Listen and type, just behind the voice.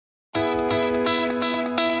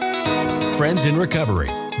Friends in Recovery,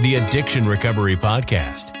 the Addiction Recovery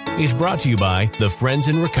Podcast, is brought to you by the Friends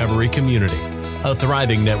in Recovery community, a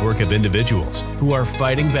thriving network of individuals who are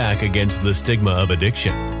fighting back against the stigma of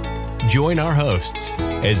addiction. Join our hosts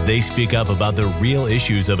as they speak up about the real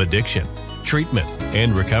issues of addiction, treatment,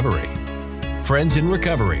 and recovery. Friends in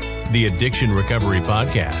Recovery, the Addiction Recovery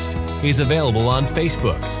Podcast, is available on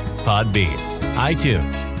Facebook, Podbean,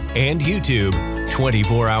 iTunes, and YouTube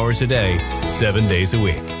 24 hours a day, 7 days a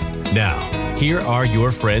week. Now, here are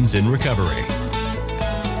your Friends in Recovery.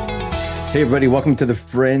 Hey, everybody. Welcome to the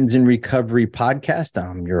Friends in Recovery Podcast.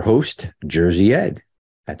 I'm your host, Jersey Ed.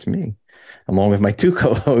 That's me, along with my two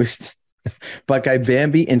co-hosts, Buckeye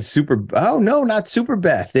Bambi and not Super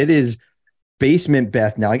Beth. It is Basement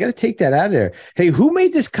Beth. Now, I got to take that out of there. Hey, who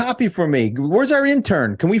made this copy for me? Where's our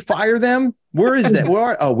intern? Can we fire them? Where is that?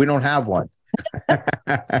 We don't have one.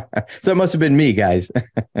 So it must have been me, guys.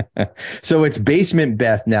 So it's Basement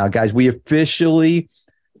Beth now, guys. We officially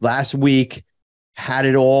last week had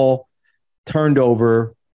it all turned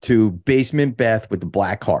over to Basement Beth with the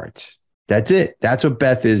black hearts. That's it. That's what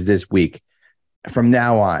Beth is this week from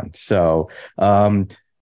now on. So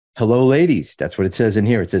hello, ladies. That's what it says in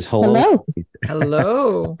here. It says hello.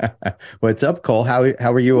 Hello. What's up, Cole? How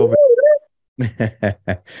are you over?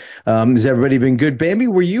 Has everybody been good? Bambi,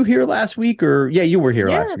 were you here last week? Or you were here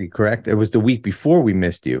last week, correct? It was the week before we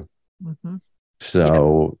missed you. Mm-hmm.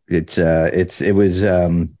 So it was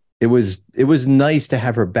nice to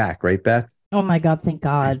have her back, right, Beth? Oh my God, thank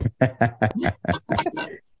God.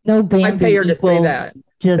 No Bambi. I pay her to say that.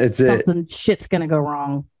 Just something shit's gonna go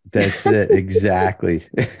wrong. That's it, exactly.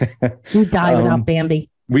 We die without Bambi.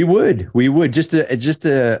 We would. Just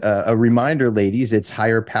a reminder, ladies, it's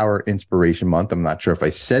Higher Power Inspiration Month. I'm not sure if I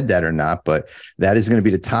said that or not, but that is going to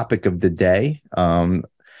be the topic of the day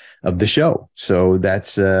of the show. So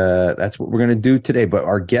that's what we're going to do today. But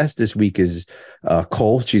our guest this week is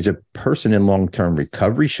Cole. She's a person in long-term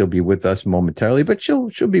recovery. She'll be with us momentarily, but she'll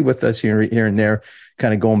be with us here and there,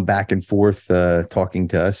 kind of going back and forth, talking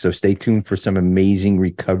to us. So stay tuned for some amazing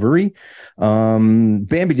recovery.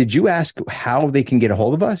 Bambi, did you ask how they can get a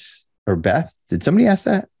hold of us? Or Beth, did somebody ask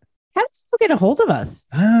that? How do people get a hold of us?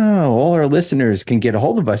 Oh, all our listeners can get a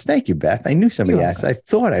hold of us. Thank you, Beth. I knew somebody asked. I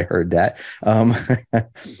thought I heard that. Our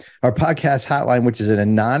podcast hotline, which is a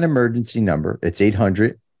non-emergency number, it's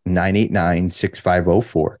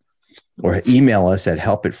 800-989-6504. Or email us at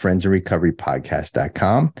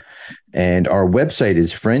help@friendsinrecoverypodcast.com. And our website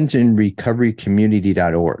is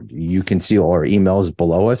friendsinrecoverycommunity.org. You can see all our emails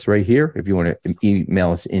below us right here if you want to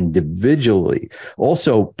email us individually.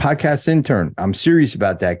 Also, podcast intern. I'm serious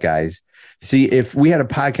about that, guys. See, if we had a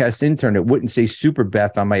podcast intern, it wouldn't say Super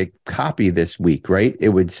Beth on my copy this week, right? It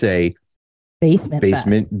would say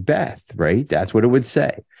Basement Beth, right? That's what it would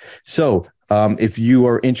say. So if you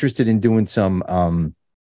are interested in doing some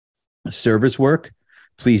service work,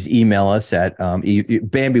 please email us at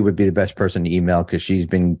Bambi would be the best person to email because she's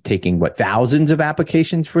been taking thousands of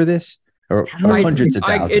applications for this or hundreds of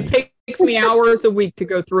thousands. It takes me hours a week to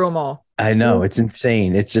go through them all. I know, it's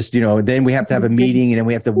insane. It's just, then we have to have a meeting and then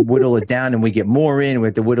we have to whittle it down and we get more in and we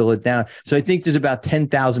have to whittle it down. So I think there's about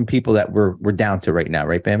 10,000 people that we're down to right now,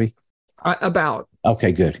 right, Bambi? About.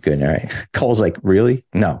 Okay, good. All right. Cole's like, really?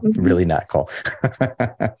 No, really not, Cole.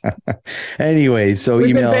 Anyway, so we've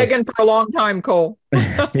email been begging for a long time, Cole.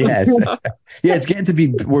 Yes. Yeah, it's getting to be,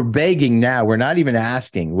 we're begging now. We're not even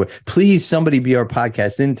asking. Please, somebody be our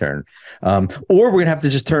podcast intern. Or we're going to have to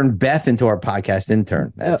just turn Beth into our podcast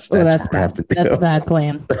intern. That's bad. That's a bad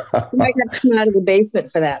plan. You might have to come out of the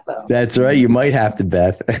basement for that, though. That's right. You might have to,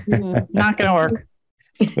 Beth. Not going to work.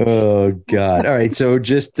 Oh God. All right. So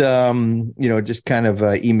just kind of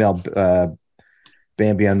email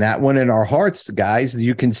Bambi on that one. In our hearts, guys,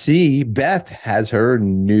 you can see Beth has her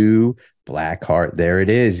new black heart. There it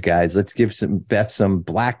is, guys. Let's give Beth some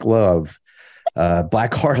black love.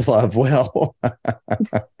 Black heart love. Well,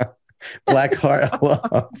 black heart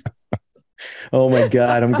love. Oh my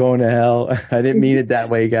God, I'm going to hell. I didn't mean it that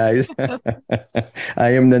way, guys.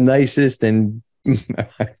 I am the nicest and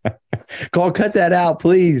Cole, cut that out,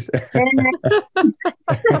 please.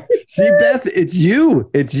 See, Beth, it's you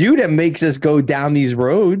that makes us go down these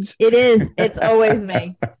roads. It is. It's always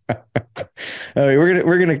me. All right,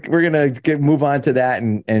 we're gonna move on to that,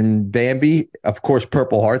 and Bambi, of course,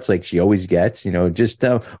 Purple Hearts, like she always gets. Just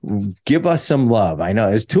give us some love. I know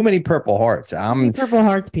there's too many Purple Hearts. Purple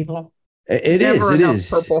Hearts, people. It is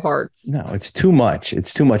Purple Hearts. No, it's too much.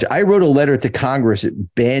 I wrote a letter to Congress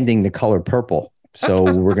banning the color purple. So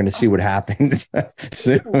we're going to see what happens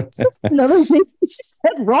soon. It's just another thing she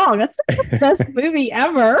said wrong. That's the best movie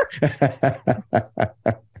ever.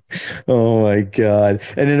 Oh my God.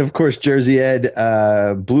 And then of course, Jersey Ed,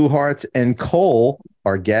 blue hearts, and Cole,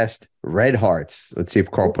 our guest, red hearts. Let's see if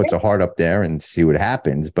Carl puts a heart up there and see what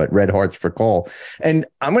happens, but red hearts for Cole. And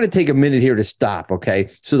I'm going to take a minute here to stop. Okay.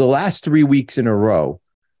 So the last 3 weeks in a row,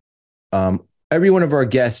 every one of our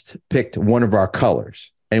guests picked one of our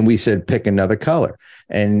colors, and we said, pick another color.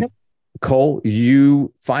 And Cole,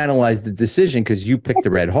 you finalized the decision because you picked the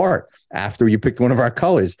red heart after you picked one of our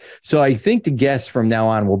colors. So I think the guest from now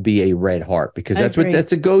on will be a red heart, because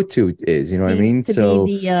that's a go-to is, you know what I mean? So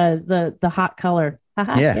be the hot color.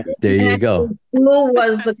 Yeah, there you go. Blue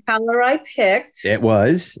was the color I picked. It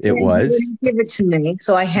was. You didn't give it to me,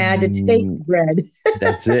 so I had to take red.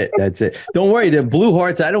 That's it. Don't worry. The blue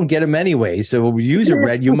hearts, I don't get them anyway. So when we use a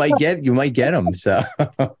red, you might get them. So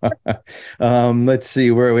let's see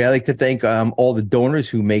where are we. I like to thank all the donors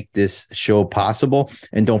who make this show possible.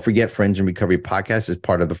 And don't forget, Friends in Recovery Podcast is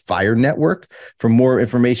part of the Fire Network. For more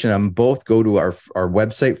information on both, go to our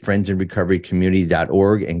website,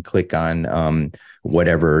 friendsinrecoverycommunity.org, and click on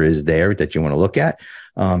whatever is there that you want to look at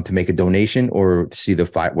to make a donation or to see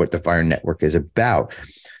what the Fire Network is about.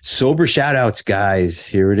 Sober shout outs, guys.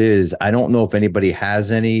 Here it is. I don't know if anybody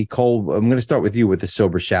has any. Cole, I'm going to start with you with a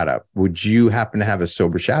sober shout out. Would you happen to have a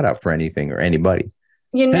sober shout out for anything or anybody?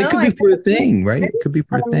 And it could be for a thing, right? It could be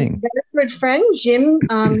for a thing. Very good friend, Jim,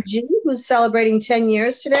 who's celebrating 10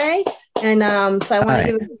 years today. And so I want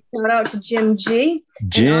to give a shout out to Jim G.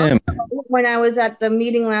 Jim. When I was at the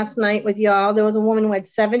meeting last night with y'all, there was a woman who had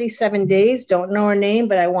 77 days. Don't know her name,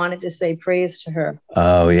 but I wanted to say praise to her.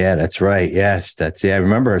 Oh, yeah, that's right. Yes, I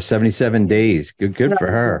remember her 77 days. Good for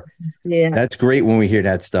her. Yeah. That's great when we hear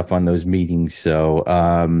that stuff on those meetings. So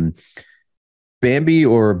Bambi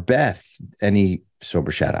or Beth, any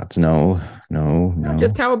sober shout outs? No.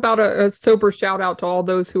 Just how about a sober shout out to all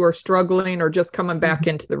those who are struggling or just coming back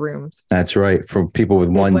into the rooms? That's right. For people with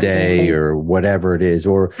one day or whatever it is.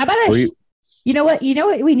 Or how about you know what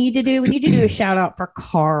we need to do? We need to do a shout out for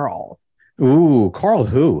Carl. Ooh, Carl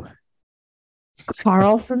who?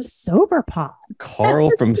 Carl from Soberpod.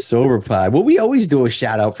 Carl from Soberpod. Well, we always do a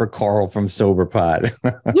shout out for Carl from Soberpod.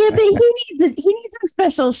 Yeah, but he needs a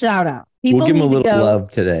special shout out. We'll give him a little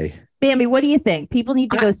love today. Bambi, what do you think? People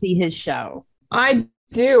need to go see his show. I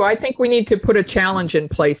do. I think we need to put a challenge in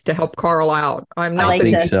place to help Carl out. I'm not that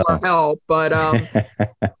he's for help, but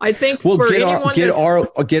I think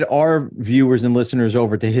get our viewers and listeners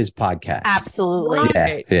over to his podcast. Absolutely.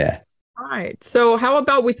 Right. Yeah. Right. So how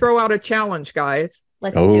about we throw out a challenge, guys?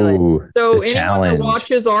 Let's do it. So anyone that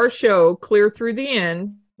watches our show clear through the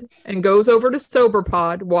end and goes over to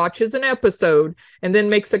Soberpod, watches an episode, and then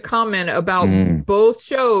makes a comment about both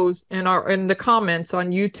shows in the comments on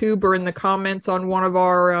YouTube or in the comments on one of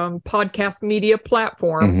our podcast media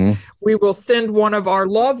platforms, we will send one of our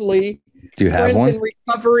lovely Do you have Friends one? in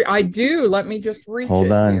Recovery. I do. Let me just reach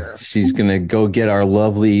Hold on. here. She's going to go get our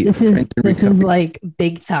lovely. This is like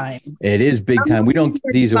big time. It is big time. We don't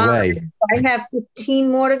give these away. I have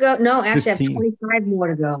 15 more to go. No, actually, 15. I have 25 more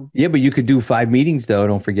to go. Yeah, but you could do 5 meetings, though.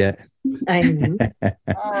 Don't forget. I know.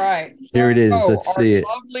 All right. Here it is. Let's see it.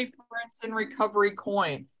 Lovely Friends in Recovery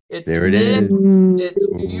coin. There it is. It's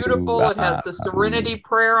beautiful. It has the Serenity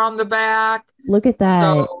Prayer on the back. Look at that.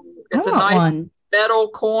 So it's a nice metal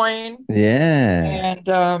coin. Yeah.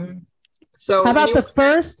 And so how about the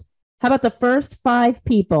first 5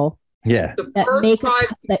 people? Yeah.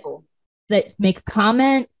 That make a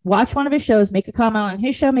comment, watch one of his shows, make a comment on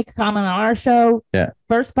his show, make a comment on our show. Yeah.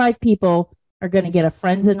 First 5 people are going to get a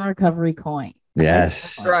Friends in Recovery coin.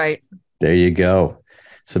 Yes. That's right. There you go.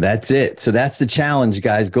 So that's it. So that's the challenge,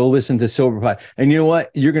 guys. Go listen to Soberpod. And you know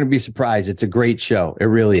what? You're going to be surprised. It's a great show. It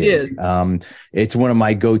really is. It's one of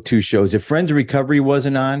my go-to shows. If Friends in Recovery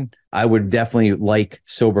wasn't on, I would definitely like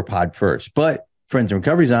Soberpod first. But Friends in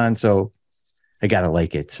Recovery's on, so I got to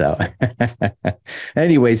like it. So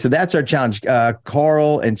anyway, so that's our challenge.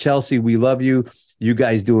 Carl and Chelsea, we love you. You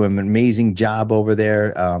guys do an amazing job over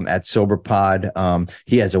there at Soberpod.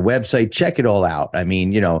 He has a website. Check it all out. I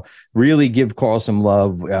mean, really give Carl some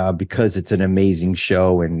love because it's an amazing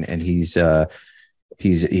show, and he's a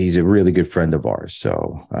really good friend of ours.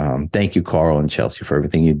 So thank you, Carl and Chelsea, for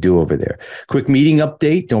everything you do over there. Quick meeting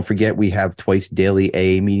update. Don't forget, we have twice daily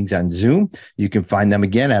AA meetings on Zoom. You can find them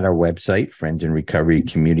again at our website,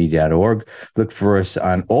 friendsinrecoverycommunity.org. Look for us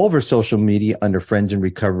on all of our social media under Friends in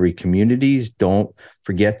Recovery Communities. Don't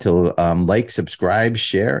forget to like, subscribe,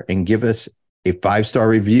 share, and give us a 5-star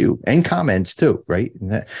review and comments too, right?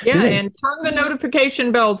 And turn the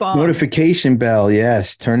notification bells on. Notification bell,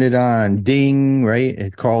 yes. Turn it on. Ding,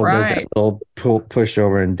 right? Carl does that little push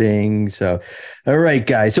over and ding. So, all right,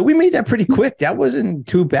 guys. So we made that pretty quick. That wasn't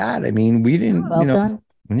too bad. I mean, we didn't, done.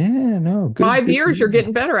 Yeah, no, good. 5 years, you're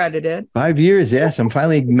getting better at it, Ed. 5 years, yes. I'm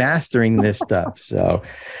finally mastering this stuff. So,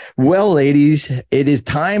 well, ladies, it is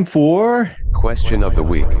time for Question of the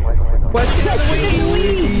week. Question of the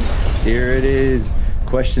week. Here it is.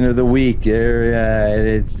 Question of the week.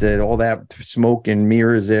 There, it's all that smoke and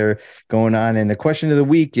mirrors there going on. And the question of the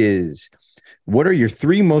week is, what are your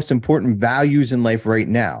 3 most important values in life right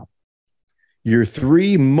now? Your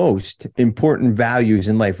 3 most important values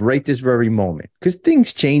in life right this very moment, because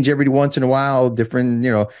things change every once in a while.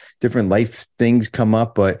 Different life things come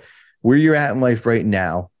up, but where you're at in life right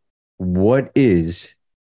now, what is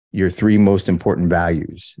your 3 most important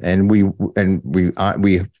values? And we want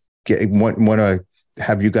to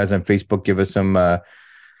have you guys on Facebook give us some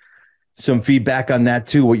feedback on that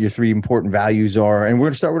too. What your 3 important values are, and we're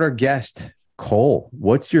going to start with our guest, Cole.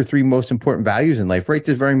 What's your 3 most important values in life right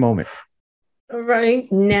this very moment? Right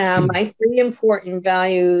now, my 3 important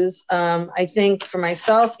values, I think for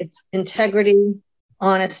myself, it's integrity,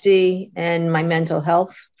 honesty, and my mental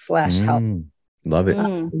health / health. Love it.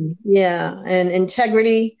 Yeah. And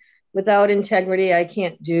integrity, without integrity, I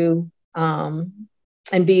can't do and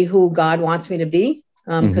be who God wants me to be.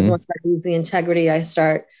 Because once I lose the integrity, I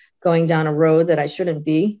start going down a road that I shouldn't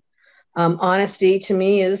be. Honesty to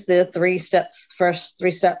me is the first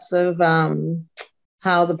 3 steps of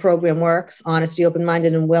how the program works: honesty,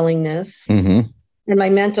 open-minded, and willingness. And my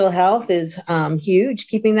mental health is huge,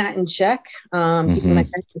 keeping that in check, keeping my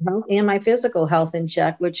mental health and my physical health in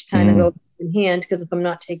check, which kind of go in hand, because if I'm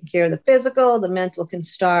not taking care of the physical, the mental can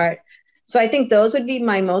start. So I think those would be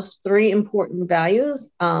my most 3 important values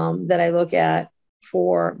that I look at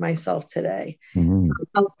for myself today.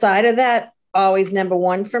 Outside of that, always number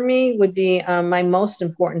 1 for me would be my most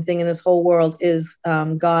important thing in this whole world is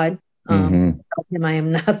God. Without him, I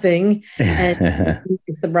am nothing, and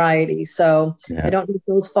sobriety. So I don't think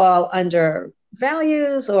those fall under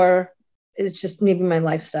values, or it's just maybe my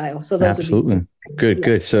lifestyle. So those absolutely would be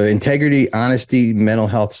good. So integrity, honesty, mental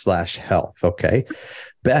health / health. Okay,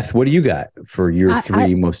 Beth, what do you got for your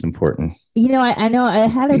 3 most important? I know I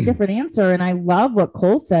had a different answer, and I love what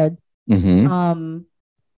Cole said. And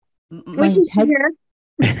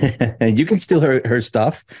you can steal her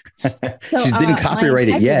stuff. So, she didn't copyright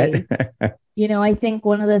it yet. I think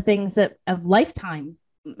one of the things that of lifetime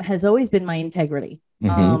has always been my integrity.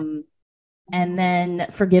 And then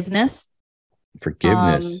forgiveness.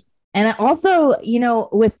 And I also,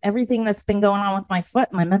 with everything that's been going on with my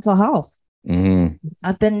foot, my mental health.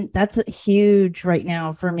 That's huge right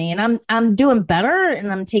now for me. And I'm doing better,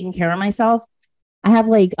 and I'm taking care of myself. I have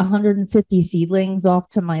like 150 seedlings off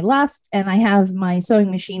to my left, and I have my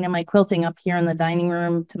sewing machine and my quilting up here in the dining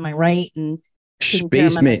room to my right. And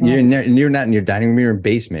basement. You're not in your dining room. You're in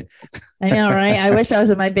basement. I know, right? I wish I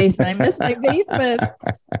was in my basement. I miss my basement,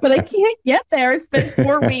 but I can't get there. It's been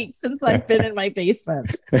 4 weeks since I've been in my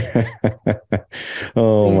basement.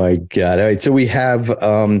 Oh my God. All right. So we have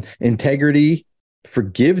integrity,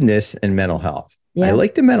 forgiveness, and mental health. Yeah. I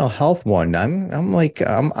like the mental health one. I'm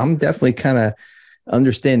definitely kind of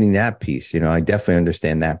understanding that piece. I definitely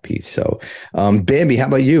understand that piece. So Bambi, how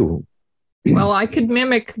about you? Well, I could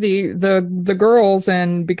mimic the girls,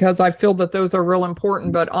 and because I feel that those are real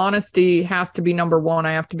important, but honesty has to be number 1.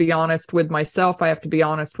 I have to be honest with myself. I have to be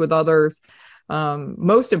honest with others.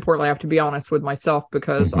 Most importantly, I have to be honest with myself,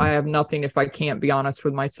 because I have nothing if I can't be honest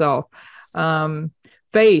with myself.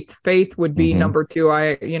 Faith would be number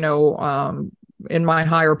 2. In my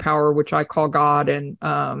higher power, which I call God. And,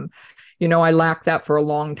 I lacked that for a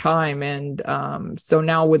long time. And so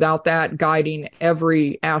now without that guiding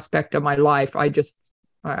every aspect of my life, I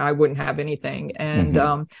wouldn't have anything.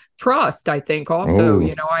 And trust, I think also,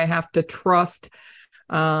 I have to trust.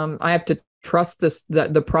 Trust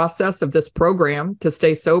the process of this program to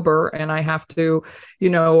stay sober. And I have to,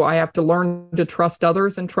 learn to trust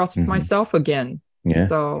others and trust myself again. Yeah.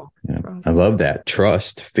 So I love that.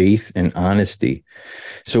 Trust, faith, and honesty.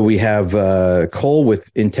 So we have Cole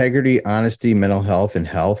with integrity, honesty, mental health, and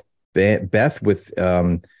health. Beth with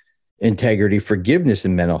integrity, forgiveness,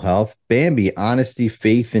 and mental health. Bambi, honesty,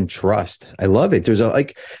 faith, and trust. I love it.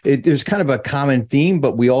 There's kind of a common theme,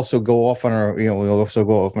 but we also go off on our,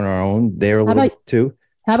 own there a little bit too.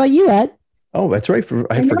 How about you, Ed? Oh, that's right.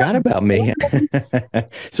 I forgot about me.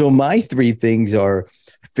 So my 3 things are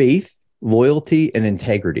faith, loyalty, and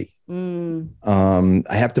integrity. I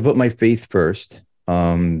have to put my faith first,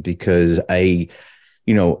 because I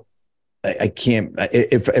can't,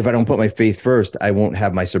 if I don't put my faith first, I won't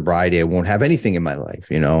have my sobriety. I won't have anything in my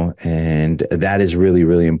life, and that is really,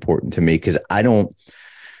 really important to me, because I don't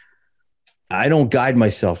I don't guide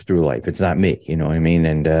myself through life. It's not me, you know what I mean?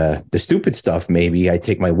 And the stupid stuff, maybe I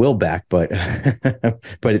take my will back, but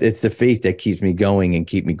but it's the faith that keeps me going and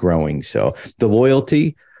keep me growing. So the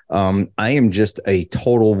loyalty, I am just a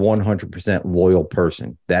total 100% loyal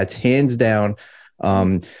person. That's hands down.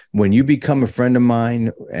 When you become a friend of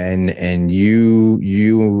mine and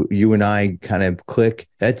you and I kind of click,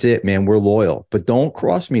 that's it, man. We're loyal, but don't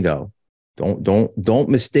cross me though. Don't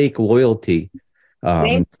mistake loyalty.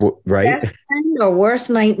 Right. Best friend or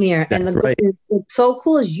worst nightmare. That's and right. what's so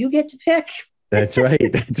cool is you get to pick. That's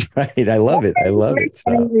right. That's right. I love it. I love it.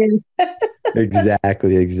 So,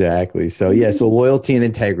 exactly. So yeah. So loyalty and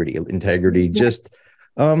integrity. Just,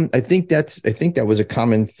 I think that was a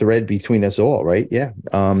common thread between us all, right? Yeah.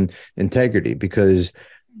 Integrity, because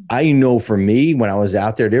I know for me, when I was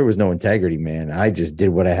out there was no integrity, man. I just did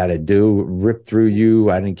what I had to do, ripped through you.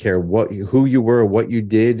 I didn't care who you were, what you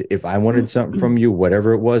did. If I wanted something from you,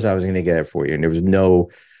 whatever it was, I was going to get it for you. And there was no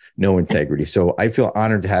integrity. So I feel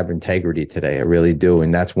honored to have integrity today. I really do.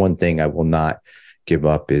 And that's one thing I will not give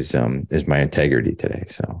up is my integrity today.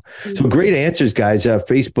 So great answers, guys.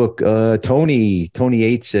 Facebook, Tony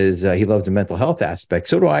H says he loves the mental health aspect.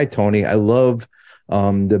 So do I, Tony. I love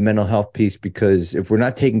the mental health piece, because if we're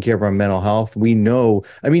not taking care of our mental health, we know,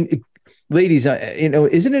 I mean, ladies,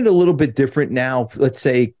 isn't it a little bit different now? Let's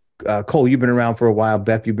say, Cole, you've been around for a while.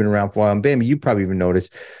 Beth, you've been around for a while. And Bambi, you probably even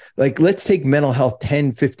noticed, like, let's take mental health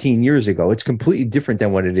 10, 15 years ago. It's completely different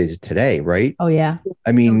than what it is today, right? Oh, yeah.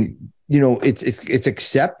 I mean, it's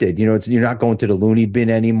accepted, you're not going to the loony bin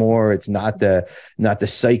anymore. It's not the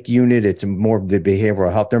psych unit. It's more of the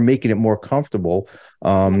behavioral health. They're making it more comfortable.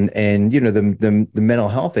 And the mental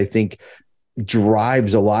health, I think,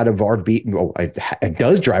 drives a lot of our it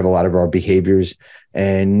does drive a lot of our behaviors.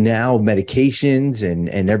 And now medications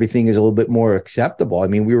and everything is a little bit more acceptable. I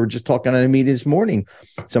mean, we were just talking on a meeting this morning.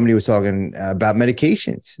 Somebody was talking about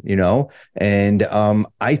medications, and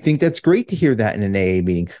I think that's great to hear that in an AA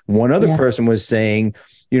meeting. One other person was saying,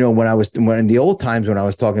 when in the old times when I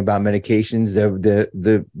was talking about medications,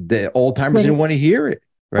 the old timers didn't want to hear it.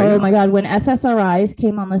 Right. Oh my God. When SSRIs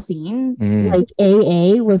came on the scene, like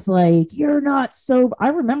AA was like, you're not sober. I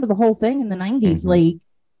remember the whole thing in the 90s. Like,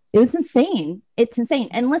 it was insane. It's insane.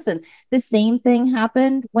 And listen, the same thing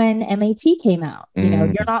happened when MAT came out.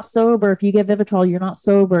 You're not sober. If you get Vivitrol, you're not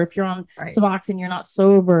sober. If you're on Suboxone, you're not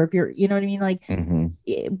sober. If you're, you know what I mean? Like,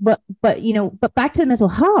 but back to the mental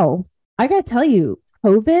health, I got to tell you,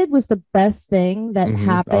 COVID was the best thing that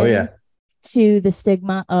happened to the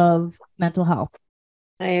stigma of mental health.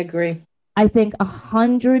 I agree. I think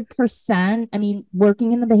 100%. I mean,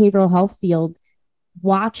 working in the behavioral health field,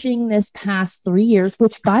 watching this past 3 years,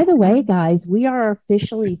 which, by the way, guys, we are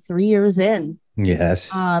officially 3 years in.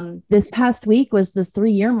 Yes. This past week was the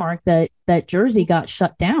 3-year mark that Jersey got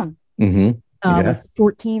shut down. It was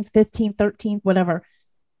 14th, 15th, 13th, whatever.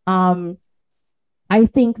 I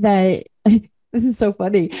think that this is so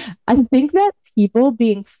funny. I think that people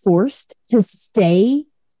being forced to stay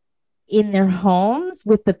in their homes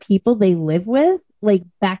with the people they live with, like,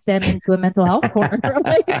 back them into a mental health corner.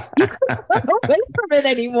 Like, you couldn't run away from it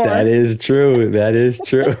anymore. That is true.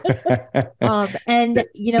 And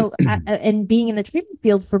and being in the treatment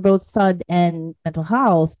field for both SUD and mental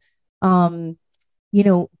health, during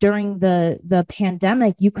the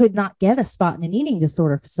pandemic, you could not get a spot in an eating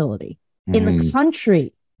disorder facility in the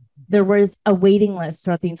country. There was a waiting list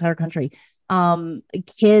throughout the entire country.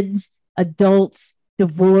 Kids, adults,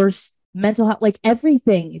 divorce, mental health, like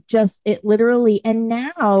everything, it literally. And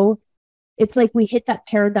now it's like we hit that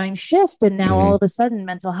paradigm shift, and now all of a sudden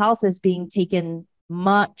mental health is being taken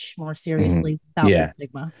much more seriously without the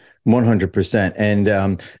stigma. 100%.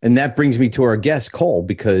 And that brings me to our guest, Cole,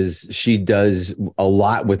 because she does a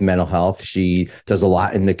lot with mental health. She does a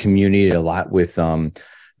lot in the community, a lot with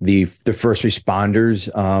the first responders.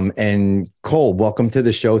 And Cole, welcome to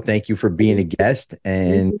the show. Thank you for being a guest.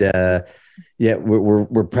 And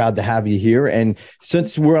we're proud to have you here. And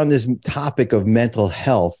since we're on this topic of mental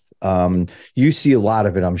health, you see a lot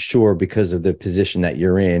of it, I'm sure, because of the position that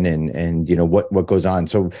you're in and what goes on.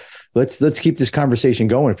 So let's keep this conversation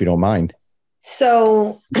going, if you don't mind.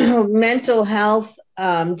 So mental health,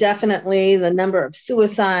 definitely the number of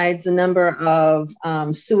suicides, the number of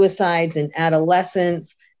suicides in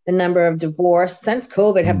adolescents, the number of divorce since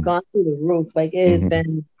COVID have gone through the roof. Like, it has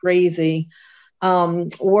been crazy.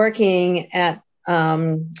 Working at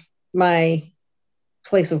my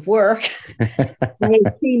place of work,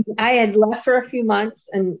 I had left for a few months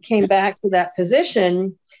and came back to that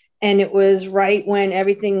position. And it was right when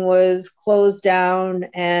everything was closed down,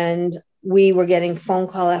 and we were getting phone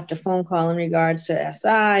call after phone call in regards to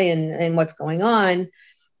SI and what's going on.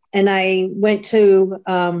 And I went to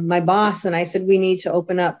my boss and I said, we need to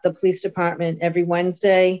open up the police department every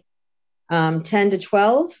Wednesday, 10 to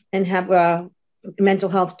 12, and have mental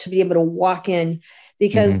health to be able to walk in,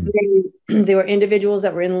 because there were individuals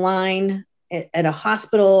that were in line at a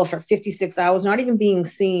hospital for 56 hours, not even being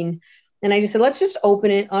seen. And I just said, let's just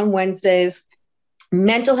open it on Wednesdays,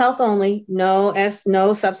 mental health only, no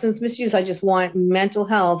substance misuse. I just want mental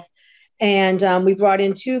health. And we brought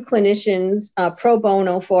in 2 clinicians pro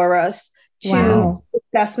bono for us to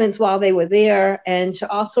assessments while they were there, and to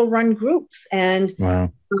also run groups. And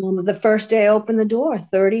the first day I opened the door,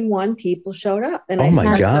 31 people showed up. And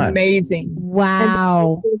my God, amazing!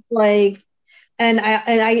 Wow. And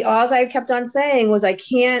all I kept on saying was, I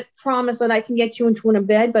can't promise that I can get you into a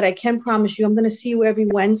bed, but I can promise you I'm going to see you every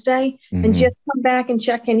Wednesday, and just come back and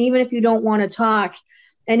check in, even if you don't want to talk.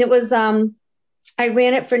 And it was, I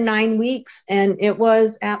ran it for 9 weeks, and it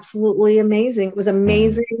was absolutely amazing. It was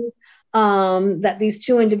amazing that these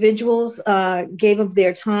 2 individuals gave of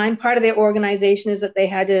their time. Part of their organization is that they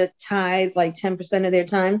had to tithe like 10% of their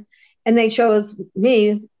time, and they chose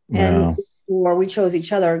me, or we chose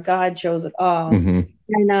each other. God chose it all.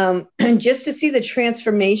 And just to see the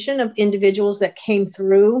transformation of individuals that came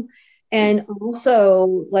through, and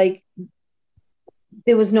also like,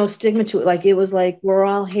 there was no stigma to it. Like, it was like, we're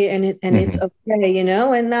all here, and it's okay, you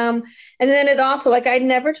know? And then it also, like, I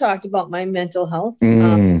never talked about my mental health.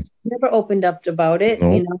 Never opened up about it.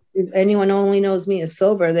 You know, if anyone only knows me as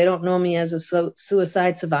sober, they don't know me as a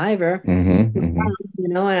suicide survivor. You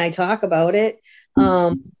know, and I talk about it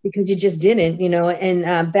because you just didn't, you know.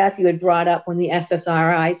 And Beth, you had brought up when the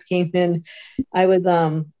SSRIs came in. I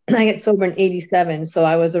got sober in 87. So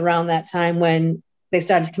I was around that time when they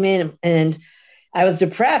started to come in, and I was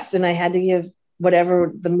depressed, and I had to give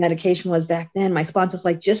whatever the medication was back then. My sponsor's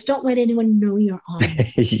like, just don't let anyone know you're on.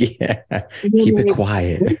 Keep it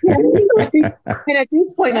quiet. And at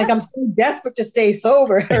this point, like, I'm so desperate to stay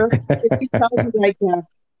sober. If she tells me, like,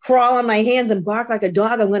 crawl on my hands and bark like a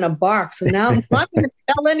dog, I'm going to bark. So now I'm not going to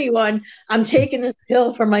tell anyone I'm taking this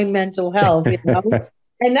pill for my mental health, you know?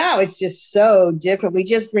 And now it's just so different. We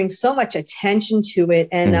just bring so much attention to it.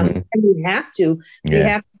 And, and we have to. We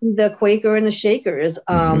have to be the Quaker and the Shakers.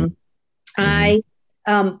 I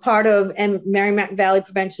part of Merrimack Valley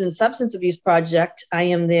Prevention and Substance Abuse Project. I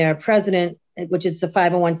am their president, which is a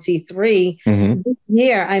 501c3. This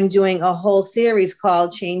year, I'm doing a whole series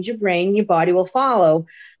called Change Your Brain, Your Body Will Follow,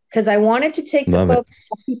 because I wanted to take the focus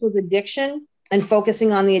of people's addiction and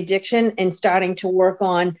focusing on the addiction and starting to work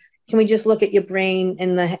on, can we just look at your brain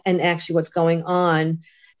and actually what's going on?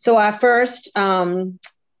 So our first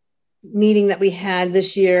meeting that we had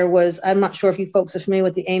this year was, I'm not sure if you folks are familiar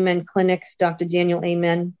with the Amen Clinic, Dr. Daniel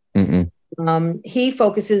Amen. He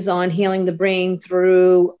focuses on healing the brain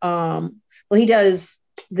through, he does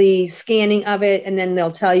the scanning of it, and then they'll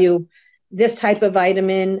tell you this type of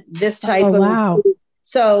vitamin, this type of. Wow.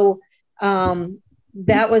 So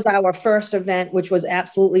that was our first event, which was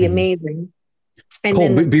absolutely amazing. And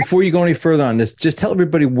Cole, then before you go any further on this, just tell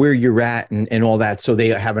everybody where you're at and all that, so they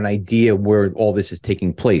have an idea where all this is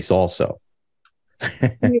taking place also.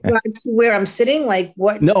 Where I'm sitting, like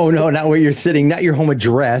what? No, not where you're sitting, not your home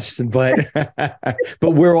address, but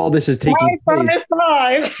but where all this is taking place.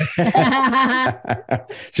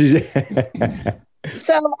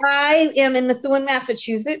 So I am in Methuen,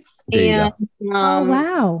 Massachusetts, and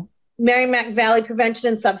wow. Merrimack Valley Prevention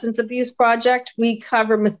and Substance Abuse Project. We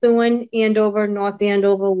cover Methuen, Andover, North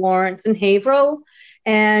Andover, Lawrence, and Haverhill.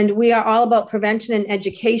 And we are all about prevention and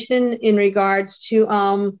education in regards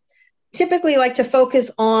to typically like to focus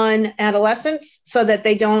on adolescents so that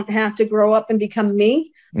they don't have to grow up and become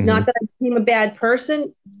me. Not that I became a bad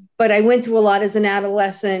person, but I went through a lot as an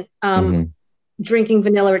adolescent. Drinking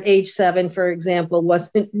vanilla at age 7, for example,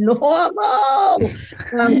 wasn't normal.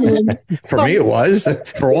 For me, it was.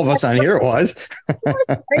 For all of us on here, it was.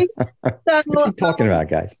 Right? So, what are you talking about,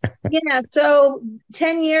 guys? Yeah. So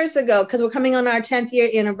 10 years ago, because we're coming on our 10th year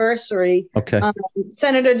anniversary,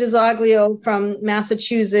 Senator DeZoglio from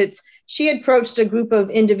Massachusetts, she approached a group of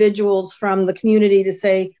individuals from the community to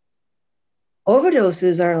say,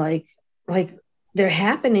 overdoses are like they're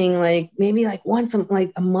happening like maybe like once a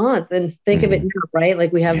month, and think of it now, right?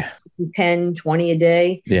 Like we have 10, 20 a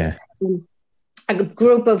day. Yeah. A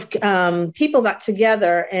group of people got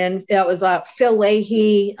together, and that was Phil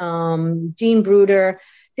Leahy, Dean Bruder.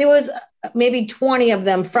 There was maybe 20 of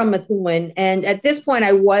them from Methuen. And at this point,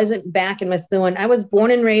 I wasn't back in Methuen. I was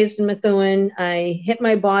born and raised in Methuen. I hit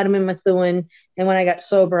my bottom in Methuen. And when I got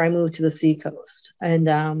sober, I moved to the Seacoast.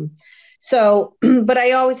 And So, but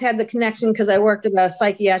I always had the connection because I worked at a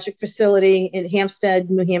psychiatric facility in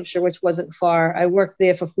Hampstead, New Hampshire, which wasn't far. I worked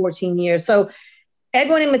there for 14 years. So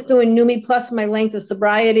everyone in Methuen knew me, plus my length of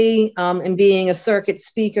sobriety and being a circuit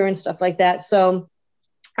speaker and stuff like that. So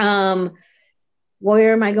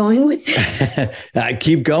where am I going with this? I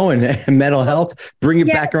keep going. Mental health. Bring it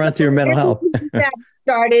back around to your mental health.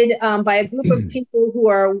 Started by a group of people who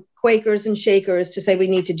are Quakers and Shakers to say we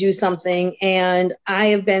need to do something. And I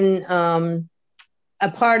have been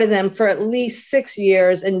a part of them for at least 6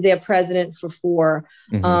 years and their president for 4.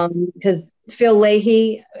 Because Phil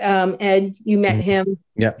Leahy, Ed, you met him.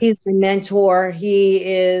 Yeah. He's my mentor. He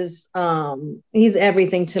is, he's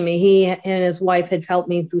everything to me. He and his wife had helped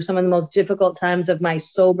me through some of the most difficult times of my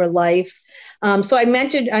sober life. So I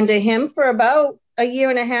mentored under him for about a year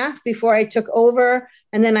and a half before I took over.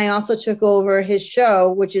 And then I also took over his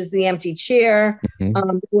show, which is The Empty Chair. It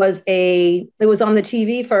was on the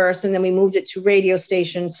TV first, and then we moved it to radio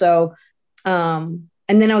station. So, and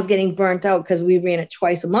then I was getting burnt out because we ran it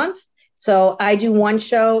twice a month. So I do one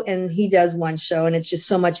show and he does one show, and it's just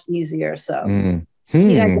so much easier. So you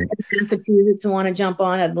guys in Massachusetts want to jump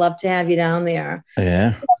on, I'd love to have you down there.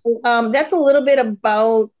 Yeah. So, that's a little bit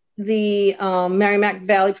about the Merrimack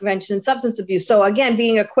Valley Prevention and Substance Abuse. So again,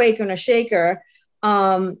 being a Quaker and a Shaker,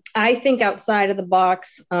 I think outside of the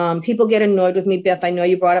box. People get annoyed with me. Beth, I know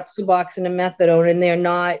you brought up Suboxone and Methadone, and they're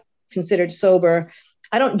not considered sober.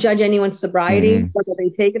 I don't judge anyone's sobriety, whether they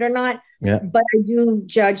take it or not. Yeah. But I do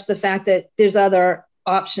judge the fact that there's other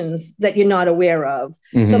options that you're not aware of.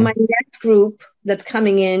 So my next group that's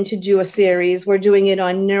coming in to do a series, we're doing it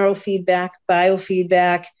on neurofeedback,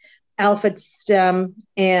 biofeedback, alpha STEM,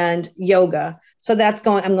 and yoga. So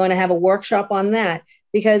I'm going to have a workshop on that,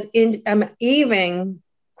 because I'm even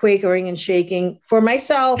quakering and shaking for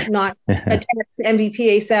myself, not attached to MVP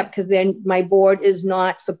ASAP, because then my board is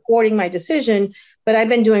not supporting my decision. But I've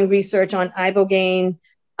been doing research on ibogaine,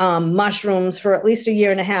 mushrooms for at least a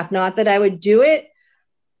year and a half. Not that I would do it,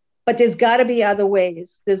 but there's got to be other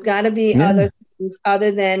ways. There's got to be other things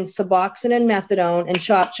other than Suboxone and Methadone and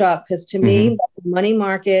chop, because to me, that's the money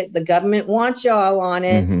market. The government wants y'all on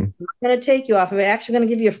it. I'm going to take you off of it. Actually going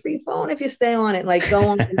to give you a free phone if you stay on it. Like, go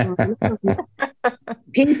on.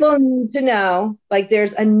 People need to know, like,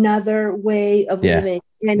 there's another way of living.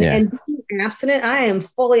 And being abstinent, I am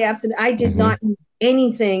fully abstinent. I did not eat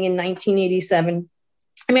anything in 1987.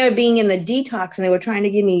 I remember being in the detox and they were trying to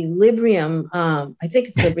give me Librium. I think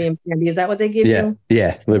it's Librium. Is that what they give you?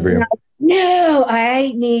 Yeah, Librium. No,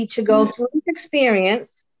 I need to go through this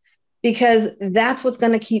experience because that's what's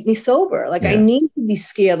going to keep me sober. Like, I need to be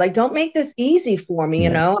scared. Like, don't make this easy for me.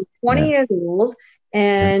 You know, I'm 20 years old.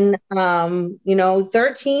 And,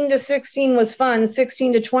 13 to 16 was fun.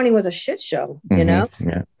 16 to 20 was a shit show, you know?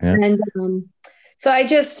 And so I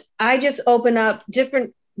just open up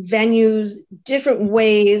different venues, different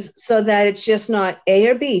ways, so that it's just not A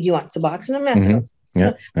or B. Do you want Suboxone or Methadone?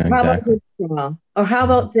 How about this? Or how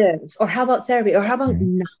about this? Or how about therapy? Or how about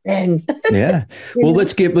nothing? Well,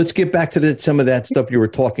 let's get back to some of that stuff you were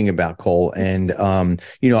talking about, Cole. And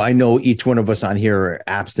I know each one of us on here are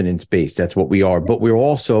abstinence based. That's what we are. But we're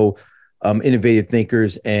also innovative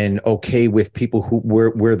thinkers and okay with people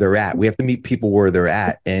where they're at. We have to meet people where they're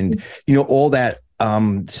at, and all that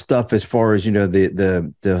stuff as far as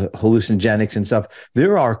the hallucinogenics and stuff.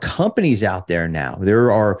 There are companies out there now.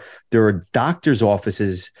 There are doctors'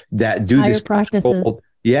 offices that do this practices.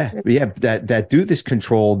 That do this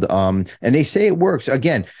controlled, and they say it works.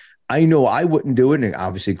 Again, I know I wouldn't do it, and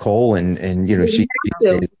obviously Cole and she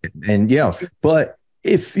but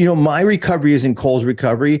if my recovery isn't Cole's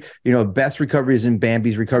recovery, Beth's recovery isn't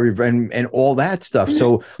Bambi's recovery, and all that stuff.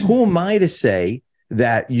 So who am I to say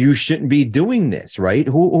that you shouldn't be doing this, right?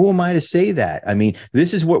 Who am I to say that? I mean,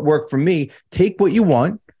 this is what worked for me. Take what you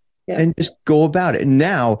want and just go about it. And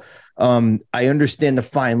now I understand the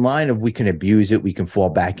fine line of we can abuse it. We can fall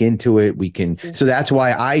back into it. We can. So that's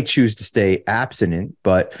why I choose to stay abstinent,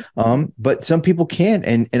 but some people can't.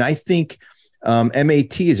 And I think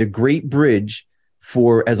MAT is a great bridge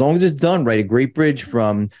for, as long as it's done right, a great bridge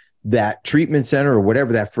from that treatment center or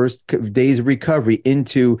whatever, that first days of recovery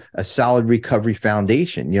into a solid recovery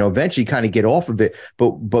foundation. Eventually kind of get off of it,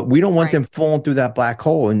 but we don't want them falling through that black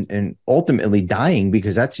hole and ultimately dying,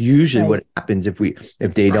 because that's usually what happens if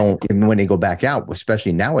they don't, even when they go back out,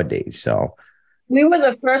 especially nowadays. So we were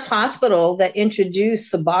the first hospital that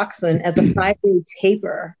introduced Suboxone as a 5-day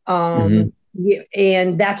taper.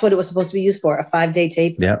 And that's what it was supposed to be used for, a 5-day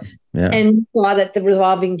taper. And saw that the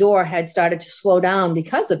revolving door had started to slow down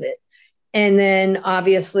because of it. And then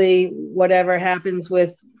obviously whatever happens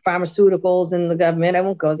with pharmaceuticals and the government. I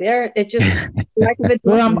won't go there. It just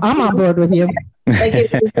well, I'm on board with you. Like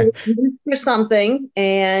it's used for something,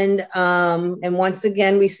 and once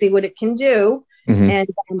again we see what it can do, and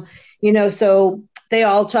so they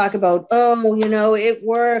all talk about, it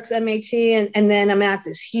works, MAT, and then I'm at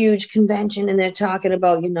this huge convention and they're talking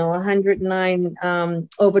about 109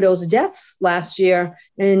 overdose deaths last year,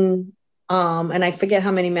 and I forget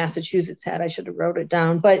how many Massachusetts had. I should have wrote it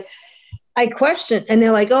down, but I questioned, and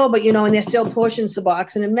they're like, oh, but and they're still pushing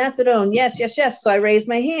Suboxone and methadone. Yes, yes, yes. So I raised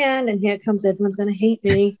my hand, and here comes everyone's going to hate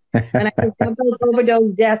me. And I think of those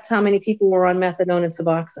overdose deaths, how many people were on methadone and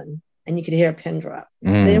Suboxone? And you could hear a pin drop.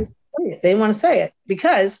 They didn't want to say it.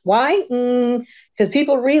 Because why? Because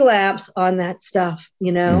people relapse on that stuff,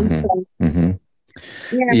 So,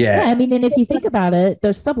 Yeah. I mean, and if you think about it,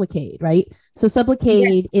 there's Sublocade, right? So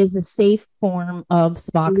Sublocade is a safe form of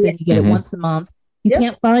Suboxone. You get it once a month. You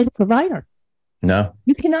can't find a provider. No.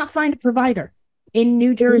 You cannot find a provider in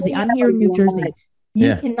New Jersey. I'm here in New Jersey.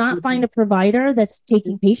 You cannot find a provider that's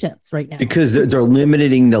taking patients right now. Because they're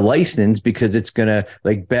limiting the license because it's going to,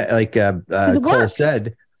 Cole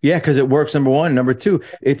said, because it works, number one. Number two,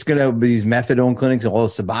 it's going to be these methadone clinics, all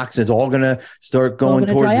the Suboxone, it's all going to start going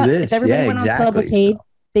towards this. If everybody went on Sublocade,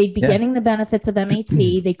 they'd be getting the benefits of MAT.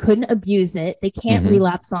 They couldn't abuse it. They can't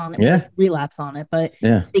relapse on it. Relapse on it, but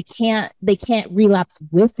they can't relapse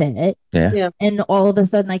with it. And all of a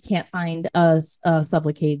sudden, I can't find a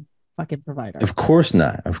Sublocade fucking provider. Of course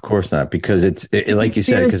not. Because it's like you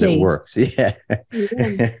said, because it works. Yeah.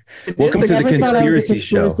 Welcome to the conspiracy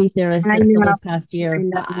show. Theorist until this past year.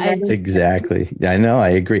 Exactly. I know. I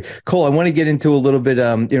agree. Cole, I want to get into a little bit.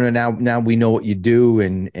 Now we know what you do,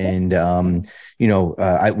 and you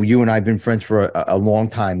and I've been friends for a long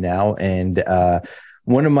time now, and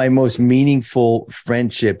one of my most meaningful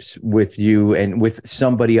friendships with you and with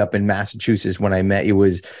somebody up in Massachusetts when I met you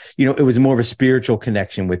was, it was more of a spiritual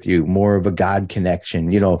connection with you, more of a God connection.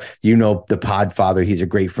 The Podfather, he's a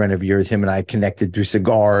great friend of yours. Him and I connected through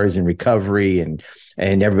cigars and recovery, and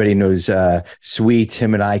everybody knows Sweets.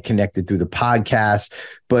 Him and I connected through the podcast.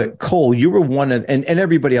 But Cole, you were one of, and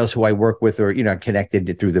everybody else who I work with or,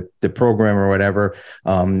 connected through the program or whatever,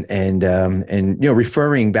 and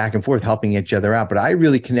referring back and forth, helping each other out. But I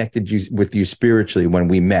really connected with you spiritually when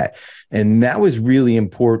we met. And that was really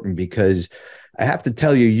important because I have to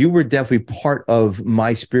tell you, you were definitely part of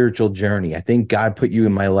my spiritual journey. I think God put you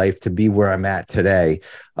in my life to be where I'm at today.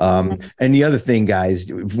 And the other thing, guys,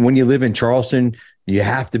 when you live in Charleston, you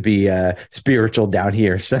have to be spiritual down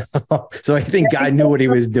here. So I think God knew what he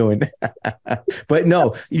was doing. But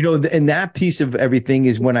no, and that piece of everything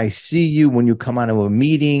is when I see you, when you come out of a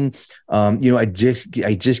meeting, I just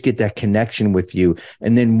get that connection with you.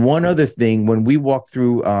 And then one other thing, when we walked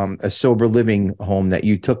through a sober living home that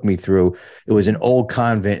you took me through, it was an old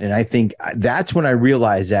convent. And I think that's when I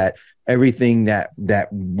realized that everything that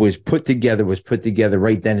was put together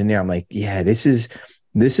right then and there. I'm like, yeah, this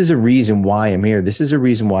is a reason why I'm here. This is a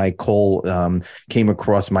reason why Cole came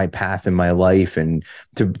across my path in my life, and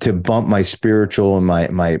to bump my spiritual and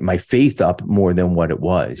my faith up more than what it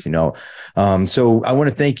was, So I want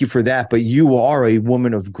to thank you for that. But you are a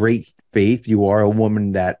woman of great faith. You are a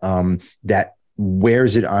woman that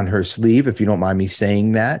wears it on her sleeve, if you don't mind me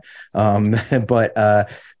saying that. But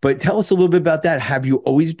tell us a little bit about that. Have you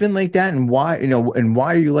always been like that, and why? And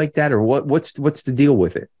why are you like that, or what's the deal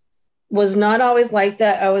with it? Was not always like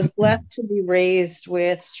that. I was blessed to be raised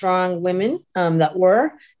with strong women that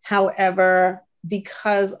were. However,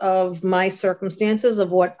 because of my circumstances of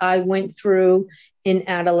what I went through in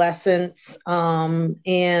adolescence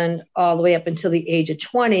and all the way up until the age of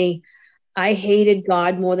 20, I hated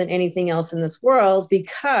God more than anything else in this world,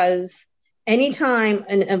 because anytime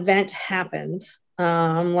an event happened,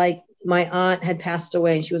 like my aunt had passed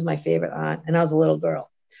away and she was my favorite aunt and I was a little girl.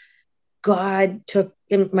 God took,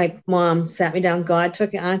 and my mom sat me down, God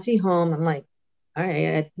took auntie home. I'm like, all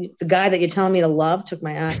right, the guy that you're telling me to love took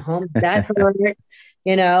my aunt home. That hurt,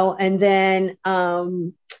 and then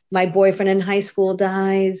my boyfriend in high school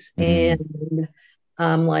dies. And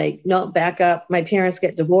I'm like, no, back up. My parents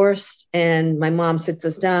get divorced and my mom sits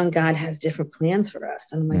us down. God has different plans for us.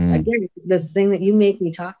 And I'm like, again, this thing that you make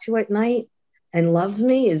me talk to at night and loves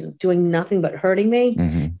me is doing nothing but hurting me.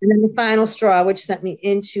 And then the final straw, which sent me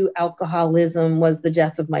into alcoholism, was the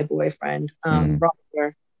death of my boyfriend,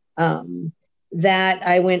 Roger. That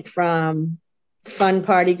I went from fun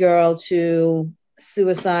party girl to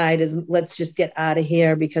suicide, is let's just get out of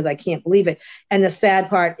here because I can't believe it. And the sad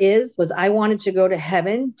part was I wanted to go to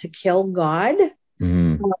heaven to kill God.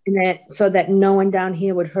 So that no one down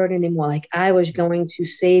here would hurt anymore. Like I was going to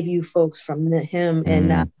save you folks from him.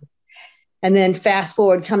 And And then fast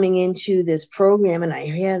forward coming into this program, and I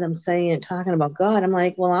hear them talking about God. I'm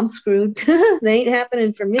like, well, I'm screwed. They ain't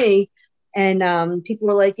happening for me. And people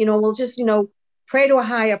were like, we'll just, pray to a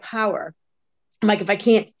higher power. I'm like, if I